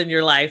people in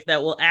your life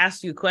that will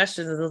ask you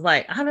questions. And it's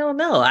like, I don't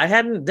know. I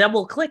hadn't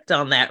double clicked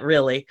on that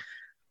really,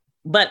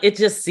 but it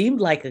just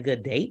seemed like a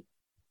good date.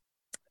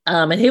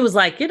 And he was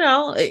like,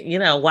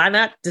 why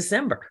not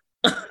December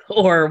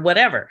or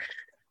whatever?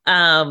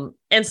 And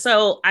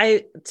so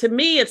to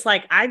me, it's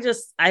like,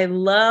 I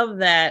love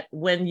that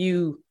when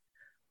you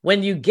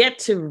get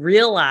to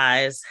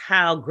realize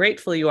how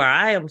grateful you are.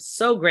 I am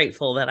so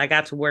grateful that I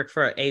got to work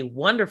for a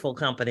wonderful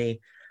company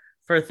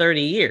for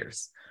 30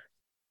 years.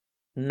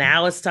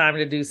 Now it's time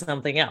to do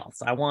something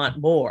else. I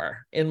want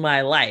more in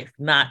my life,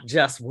 not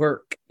just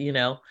work,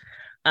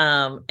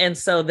 and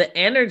so the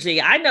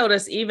energy, I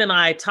notice even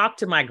I talk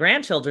to my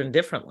grandchildren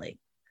differently.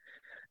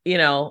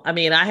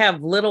 I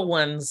have little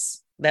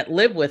ones that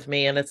live with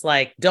me and it's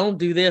like, don't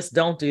do this,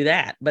 don't do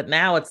that. But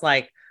now it's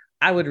like,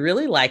 I would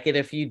really like it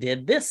if you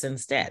did this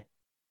instead.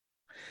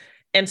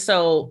 And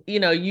so,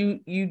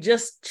 you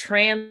just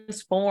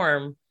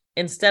transform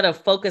instead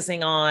of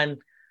focusing on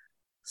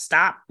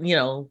stop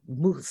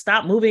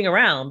moving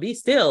around, be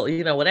still,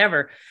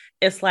 whatever.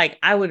 It's like,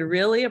 I would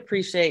really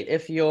appreciate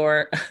if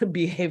your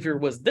behavior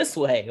was this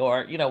way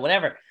or,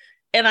 whatever.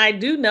 And I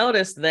do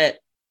notice that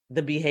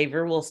the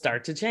behavior will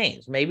start to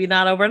change. Maybe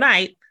not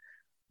overnight,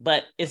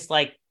 but it's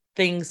like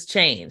things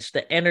change.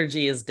 The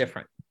energy is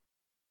different.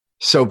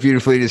 So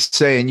beautifully to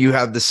say, and you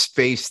have the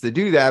space to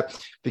do that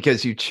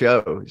because you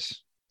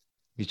chose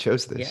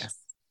this. Yes.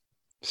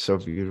 So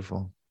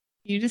beautiful.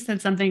 You just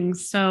said something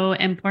so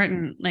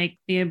important, like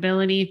the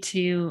ability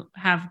to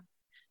have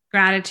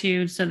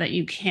gratitude so that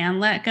you can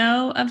let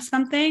go of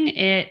something.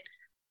 It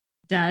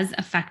does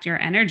affect your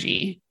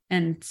energy,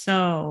 and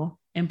so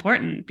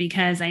important,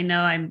 because I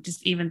know I'm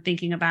just even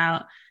thinking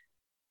about,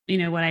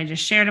 what I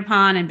just shared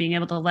upon and being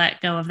able to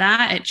let go of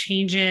that. It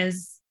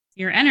changes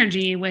your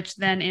energy, which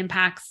then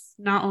impacts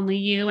not only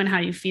you and how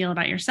you feel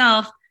about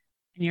yourself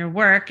and your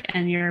work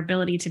and your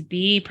ability to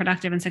be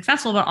productive and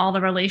successful, but all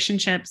the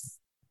relationships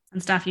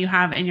and stuff you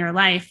have in your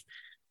life.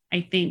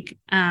 I think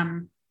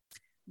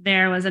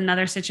there was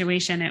another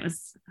situation. It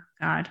was,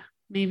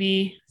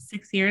 maybe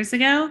 6 years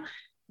ago,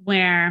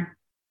 where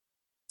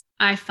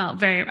I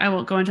felt I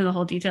won't go into the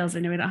whole details. I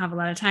know we don't have a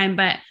lot of time,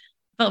 but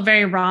felt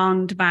very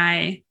wronged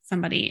by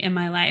somebody in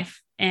my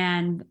life.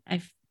 And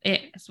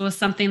it was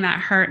something that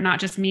hurt not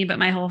just me, but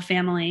my whole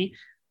family.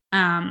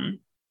 And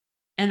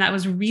that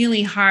was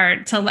really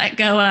hard to let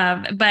go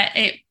of, but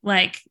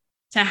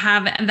to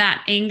have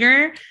that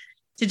anger,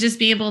 to just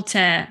be able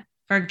to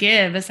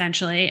forgive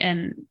essentially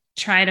and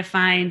try to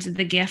find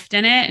the gift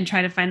in it and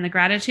try to find the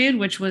gratitude,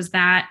 which was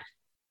that,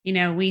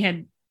 we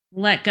had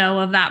let go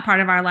of that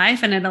part of our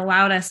life, and it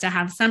allowed us to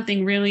have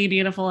something really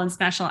beautiful and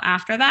special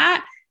after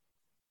that.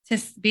 To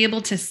be able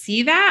to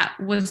see that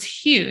was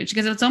huge,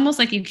 because it's almost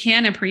like you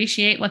can't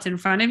appreciate what's in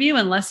front of you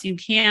unless you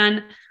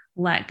can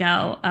let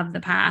go of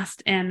the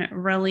past and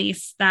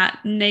release that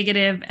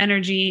negative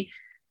energy,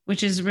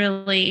 which is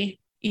really,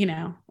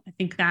 I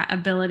think that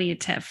ability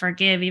to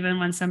forgive even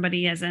when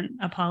somebody hasn't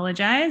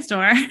apologized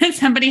or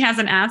somebody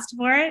hasn't asked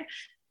for it.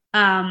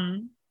 I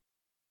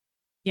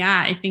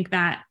think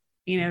that,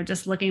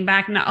 just looking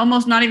back,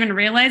 almost not even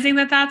realizing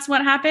that that's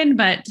what happened,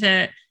 but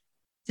to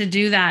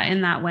do that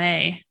in that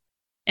way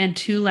and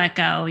to let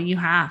go, you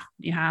have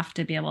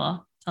to be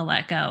able to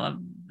let go of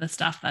the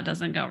stuff that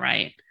doesn't go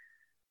right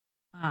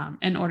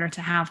in order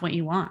to have what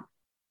you want.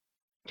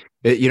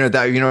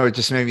 It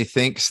just made me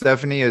think,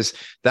 Stephanie, is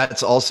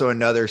that's also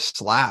another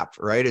slap,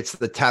 right? It's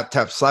the tap,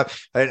 tap, slap.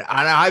 And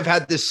I've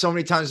had this so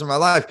many times in my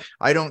life.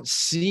 I don't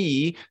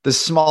see the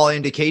small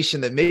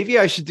indication that maybe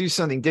I should do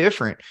something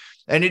different.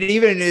 And it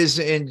even is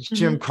in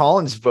Jim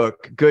Collins'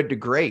 book, Good to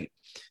Great.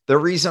 The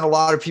reason a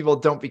lot of people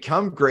don't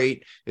become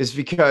great is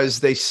because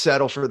they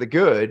settle for the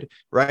good,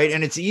 right?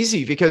 And it's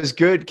easy because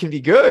good can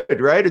be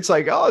good, right? It's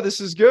like, oh, this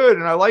is good,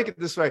 and I like it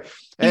this way.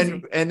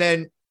 And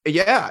then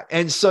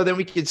and so then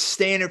we could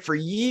stay in it for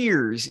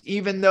years,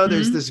 even though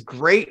there's this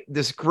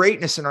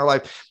greatness in our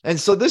life. And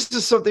so this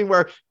is something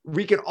where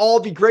we can all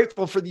be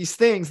grateful for these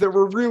things that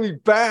were really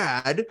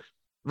bad,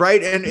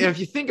 right? And if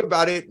you think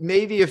about it,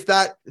 maybe if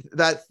that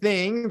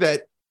thing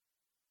that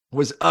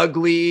was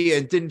ugly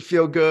and didn't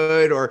feel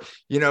good, or,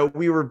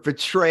 we were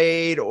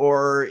betrayed,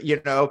 or,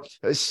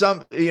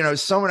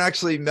 someone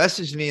actually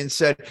messaged me and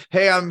said,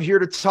 hey, I'm here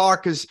to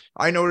talk because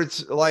I know what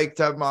it's like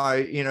to have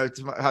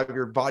to have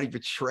your body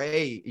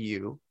betray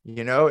you,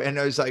 and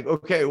I was like,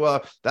 okay,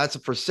 well, that's a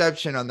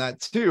perception on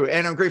that too.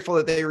 And I'm grateful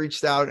that they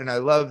reached out, and I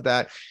love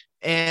that.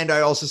 And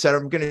I also said,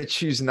 I'm going to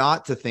choose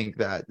not to think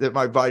that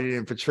my body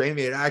didn't betray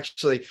me. It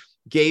actually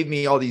gave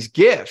me all these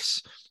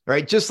gifts,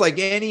 right? Just like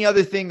any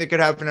other thing that could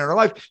happen in our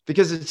life,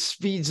 because it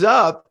speeds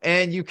up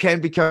and you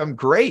can become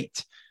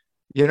great,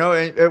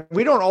 and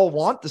we don't all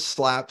want the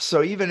slap.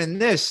 So even in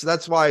this,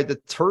 that's why the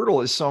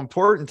turtle is so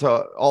important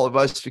to all of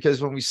us,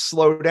 because when we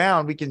slow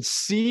down, we can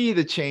see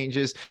the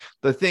changes,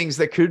 the things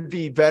that could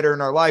be better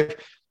in our life,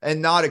 and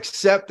not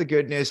accept the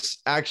goodness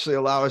actually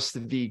allow us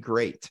to be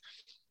great.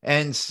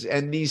 And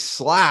these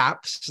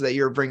slaps that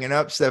you're bringing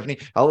up, Stephanie,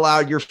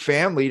 allowed your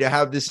family to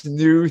have this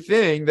new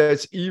thing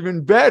that's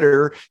even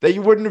better, that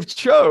you wouldn't have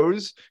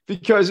chose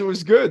because it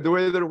was good the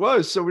way that it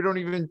was. So we don't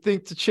even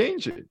think to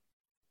change it.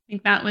 I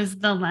think that was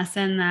the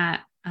lesson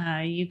that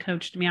you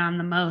coached me on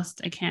the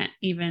most. I can't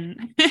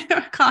even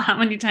recall how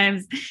many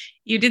times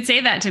you did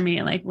say that to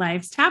me, like,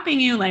 life's tapping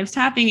you,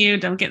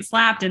 don't get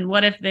slapped. And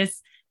what if this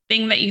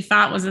thing that you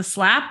thought was a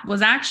slap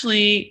was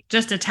actually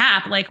just a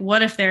tap? Like,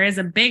 what if there is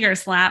a bigger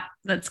slap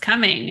that's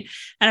coming?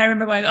 And I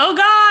remember going, oh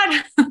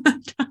God,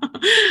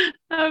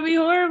 that would be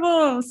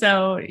horrible.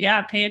 So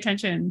pay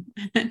attention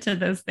to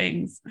those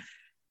things.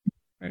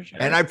 For sure.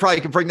 And I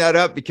probably can bring that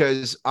up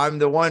because I'm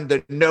the one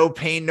that no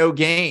pain, no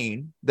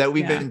gain that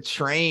we've been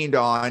trained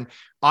on.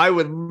 I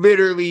would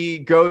literally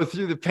go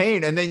through the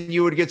pain, and then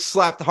you would get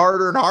slapped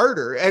harder and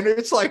harder. And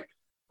it's like,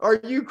 are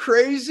you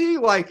crazy?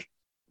 Like,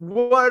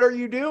 what are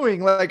you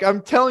doing? Like,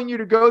 I'm telling you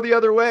to go the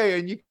other way,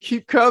 and you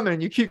keep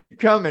coming.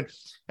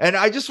 And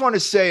I just want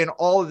to say in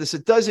all of this,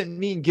 it doesn't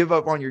mean give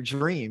up on your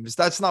dreams.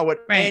 That's not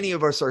what any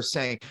of us are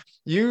saying.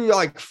 You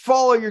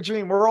follow your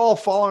dream. We're all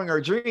following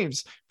our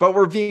dreams, but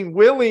we're being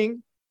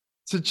willing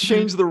to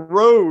change the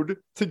road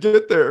to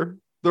get there.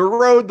 The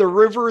road, the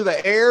river,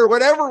 the air,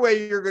 whatever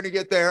way you're going to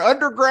get there,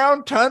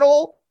 underground,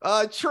 tunnel,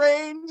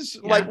 trains,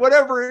 like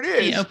whatever it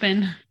is. Be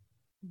open.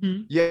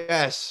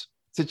 Yes,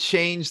 to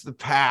change the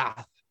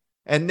path.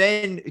 And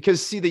then,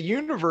 because see, the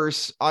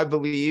universe, I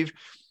believe,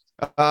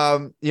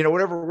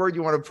 whatever word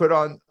you want to put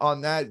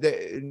on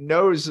that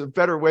knows a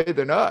better way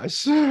than us,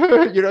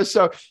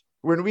 so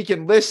when we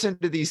can listen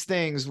to these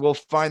things, we'll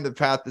find the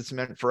path that's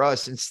meant for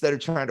us instead of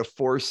trying to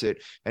force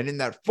it. And in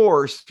that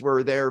force,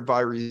 we're there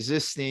by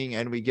resisting,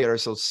 and we get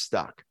ourselves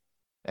stuck.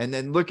 And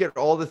then look at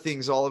all the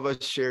things all of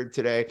us shared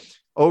today.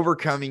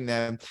 overcoming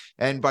them.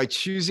 And by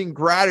choosing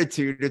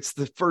gratitude, it's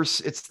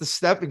the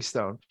stepping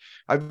stone.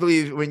 I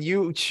believe when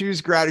you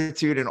choose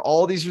gratitude and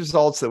all these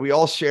results that we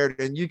all shared,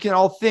 and you can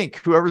all think,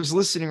 whoever's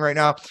listening right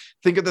now,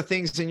 think of the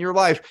things in your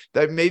life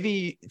that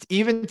maybe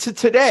even to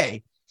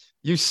today,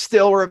 you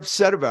still are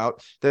upset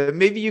about, that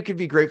maybe you could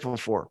be grateful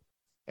for.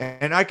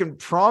 And I can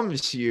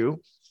promise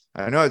you,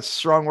 I know it's a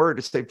strong word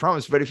to say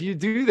promise, but if you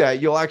do that,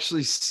 you'll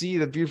actually see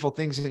the beautiful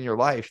things in your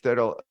life that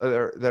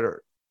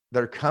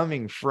are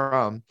coming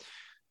from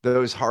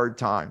those hard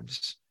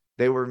times.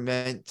 They were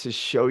meant to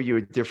show you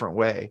a different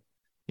way.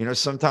 You know,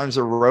 sometimes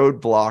a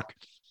roadblock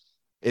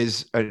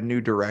is a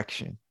new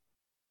direction,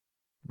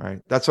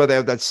 right? That's why they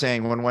have that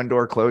saying, when one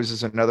door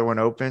closes, another one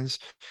opens.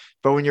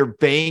 But when you're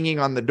banging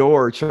on the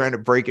door, trying to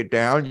break it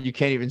down, you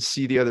can't even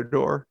see the other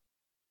door.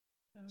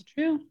 So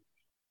true.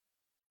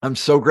 I'm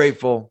so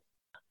grateful.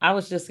 I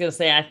was just going to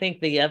say, I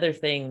think the other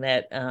thing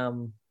that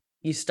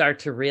you start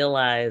to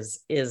realize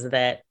is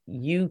that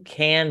you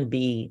can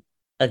be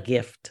a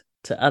gift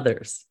to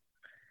others.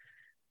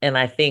 And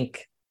I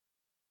think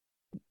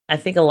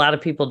a lot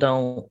of people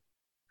don't,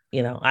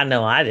 I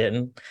know I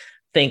didn't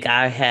think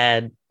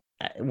I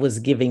was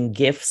giving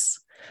gifts.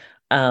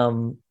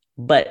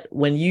 But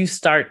when you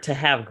start to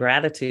have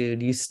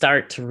gratitude, you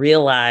start to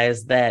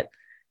realize that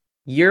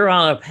you're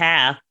on a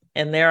path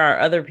and there are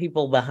other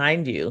people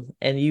behind you,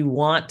 and you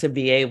want to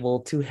be able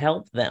to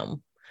help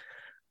them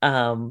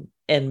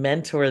and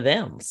mentor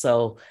them.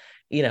 So,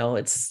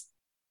 it's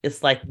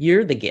like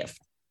you're the gift.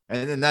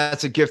 And then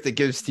that's a gift that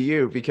gives to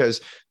you,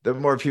 because the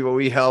more people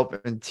we help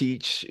and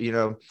teach,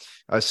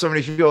 so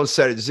many people have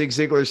said it. Zig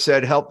Ziglar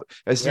said, help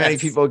as many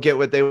people get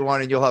what they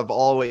want, and you'll have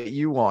all what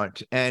you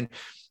want. And,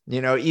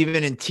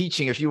 even in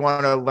teaching, if you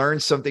want to learn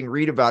something,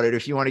 read about it.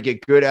 If you want to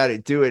get good at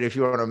it, do it. If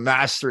you want to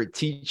master it,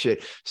 teach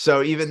it.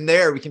 So even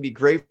there, we can be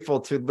grateful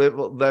to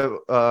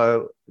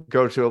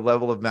go to a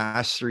level of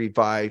mastery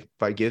by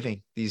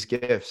giving these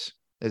gifts.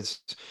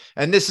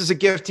 And this is a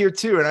gift here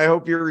too. And I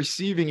hope you're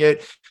receiving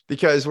it,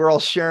 because we're all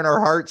sharing our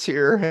hearts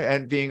here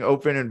and being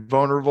open and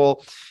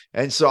vulnerable.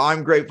 And so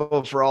I'm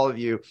grateful for all of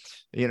you,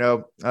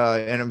 and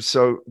I'm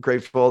so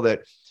grateful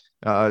that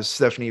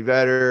Stephanie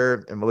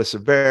Vetter and Melissa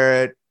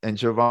Barrett and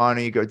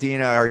Giovanni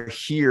Godina are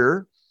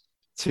here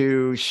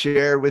to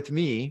share with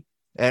me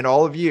and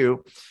all of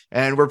you.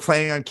 And we're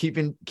planning on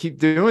keep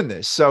doing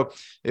this. So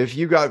if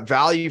you got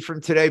value from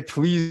today,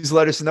 please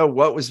let us know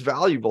what was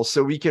valuable,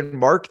 so we can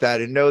mark that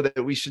and know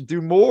that we should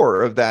do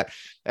more of that.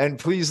 And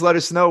please let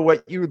us know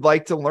what you would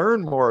like to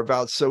learn more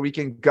about, so we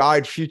can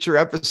guide future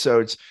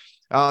episodes.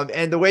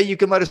 And the way you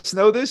can let us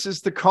know this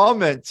is to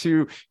comment,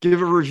 to give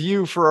a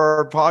review for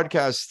our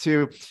podcast,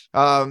 to,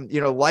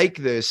 like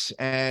this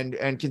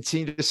and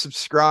continue to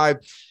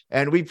subscribe.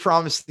 And we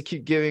promise to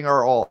keep giving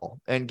our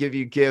all and give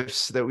you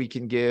gifts that we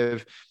can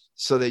give,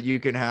 so that you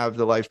can have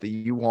the life that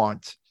you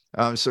want.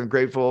 So I'm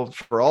grateful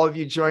for all of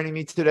you joining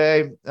me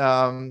today,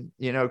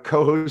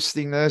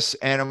 co-hosting this.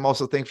 And I'm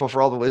also thankful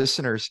for all the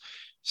listeners,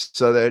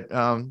 so that,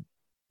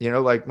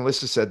 like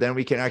Melissa said, then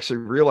we can actually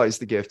realize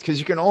the gift, because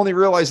you can only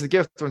realize the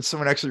gift when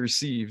someone actually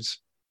receives.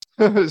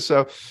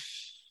 So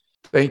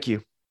thank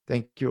you.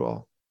 Thank you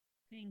all.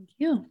 Thank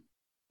you.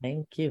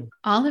 Thank you.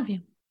 All of you.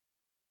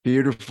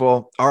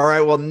 Beautiful. All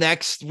right. Well,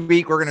 next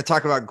week, we're going to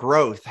talk about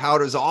growth. How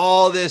does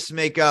all this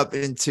make up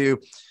into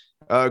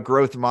a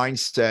growth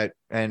mindset,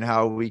 and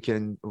how we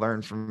can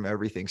learn from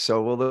everything?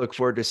 So we'll look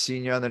forward to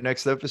seeing you on the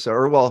next episode,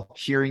 or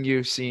hearing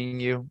you, seeing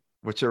you,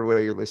 whichever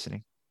way you're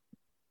listening.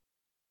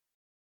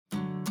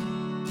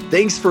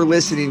 Thanks for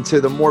listening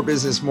to the More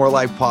Business, More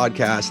Life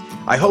podcast.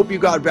 I hope you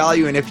got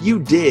value. And if you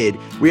did,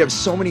 we have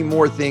so many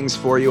more things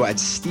for you at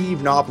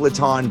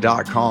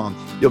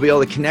stevenapolitan.com. You'll be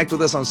able to connect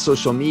with us on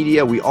social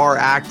media. We are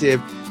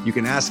active. You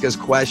can ask us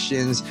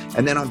questions.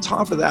 And then on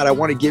top of that, I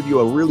want to give you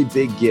a really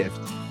big gift.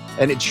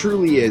 And it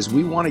truly is.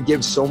 We want to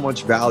give so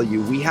much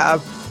value. We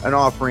have an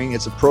offering.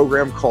 It's a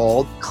program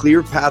called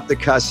Clear Path to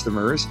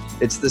Customers.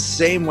 It's the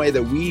same way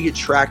that we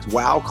attract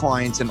wow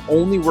clients, and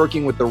only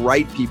working with the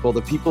right people,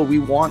 the people we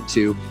want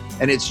to.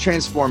 And it's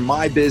transformed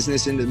my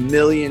business into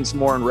millions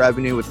more in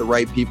revenue with the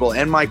right people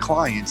and my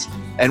clients.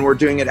 And we're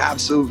doing it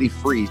absolutely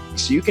free.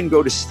 So you can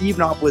go to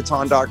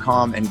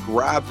stevenapolitan.com and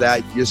grab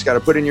that. You just got to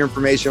put in your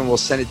information. We'll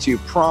send it to you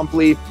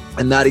promptly.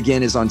 And that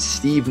again is on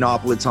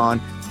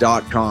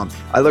stevenapolitan.com.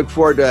 I look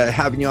forward to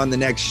having you on the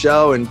next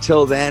show.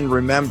 Until then,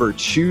 remember,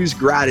 choose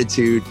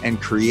gratitude and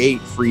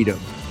create freedom.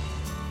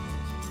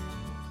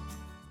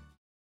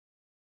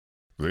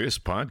 This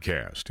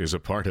podcast is a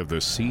part of the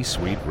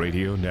C-Suite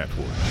Radio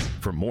Network.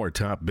 For more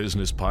top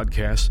business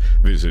podcasts,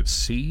 visit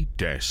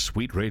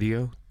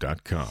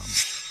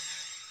c-suiteradio.com.